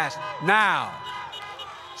be passed now.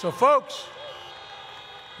 So folks,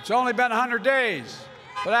 it's only been 100 days,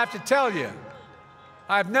 but I have to tell you,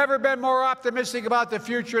 I've never been more optimistic about the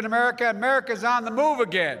future in America. America's on the move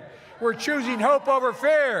again. We're choosing hope over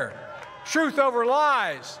fear, truth over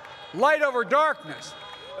lies, light over darkness.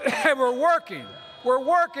 And we're working. We're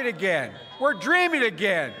working again. We're dreaming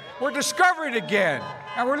again. We're discovering again.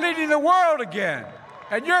 And we're leading the world again.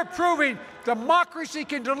 And you're proving democracy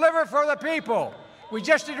can deliver for the people. We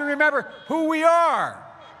just need to remember who we are.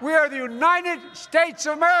 We are the United States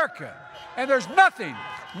of America. And there's nothing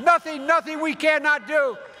we cannot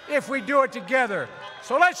do if we do it together.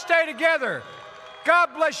 So let's stay together.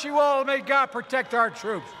 God bless you all. May God protect our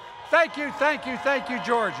troops. Thank you, thank you, thank you,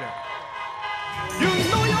 Georgia. You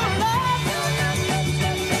know your love,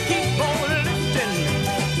 keep on lifting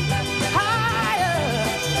higher,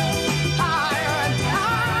 higher and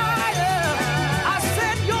higher. I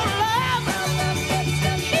said your love,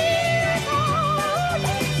 keep on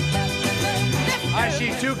lifting. I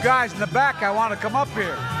see two guys in the back. I want to come up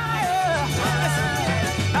here.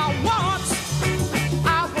 Now once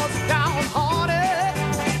I was downhearted,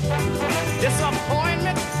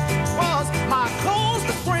 disappointment was my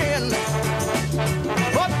closest friend.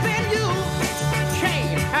 But then you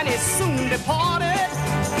came and it soon departed.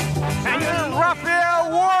 And you're Raphael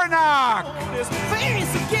Warnock. His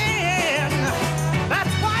face again.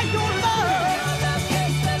 That's why your love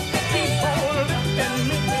keep on lifting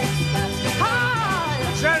me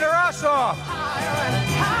higher. Senator Ossoff. Higher and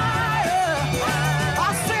higher. I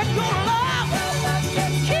said your love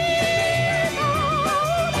keep on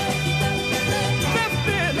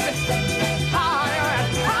lifting me higher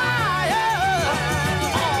and higher.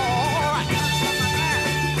 All right.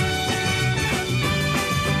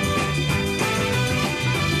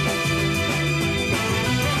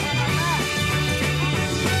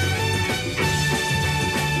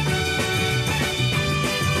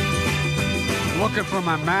 Looking for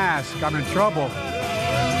my mask. I'm in trouble.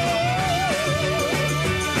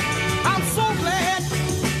 I'm so glad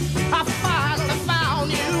I finally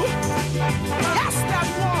found you. Yes, that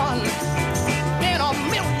one in a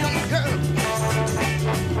million, girl.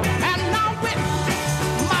 And now with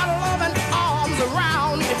my loving arms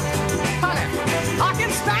around you, honey, I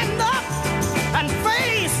can stand up and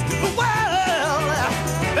face the world.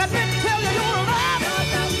 Let me tell you, your love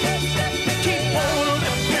keep on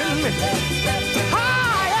lifting me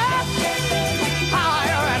higher,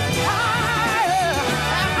 higher and higher.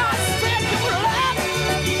 And I said your love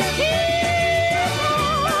keep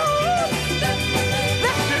on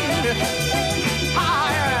lifting me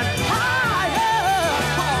higher and higher.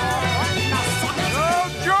 Oh,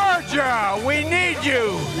 Georgia, we need you.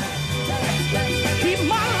 Keep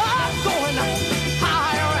my love going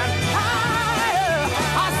higher and higher.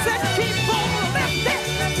 I said keep on lifting,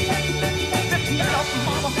 lifting it up,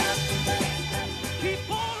 mama. Keep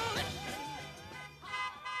on lifting.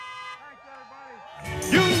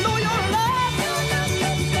 You know your love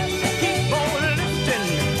keep on lifting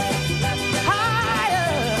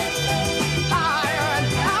higher, higher and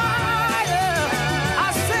higher. I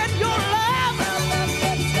said your love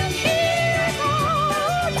keep on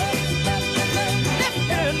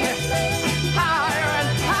lifting higher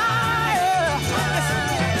and higher.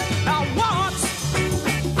 Now once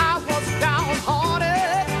I was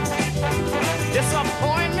downhearted,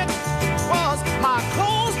 disappointment was my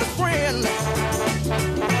closest friend.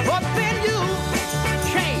 But then you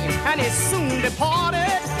came and he soon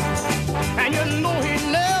departed. And you know he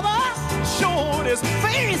never showed his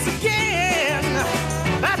face again.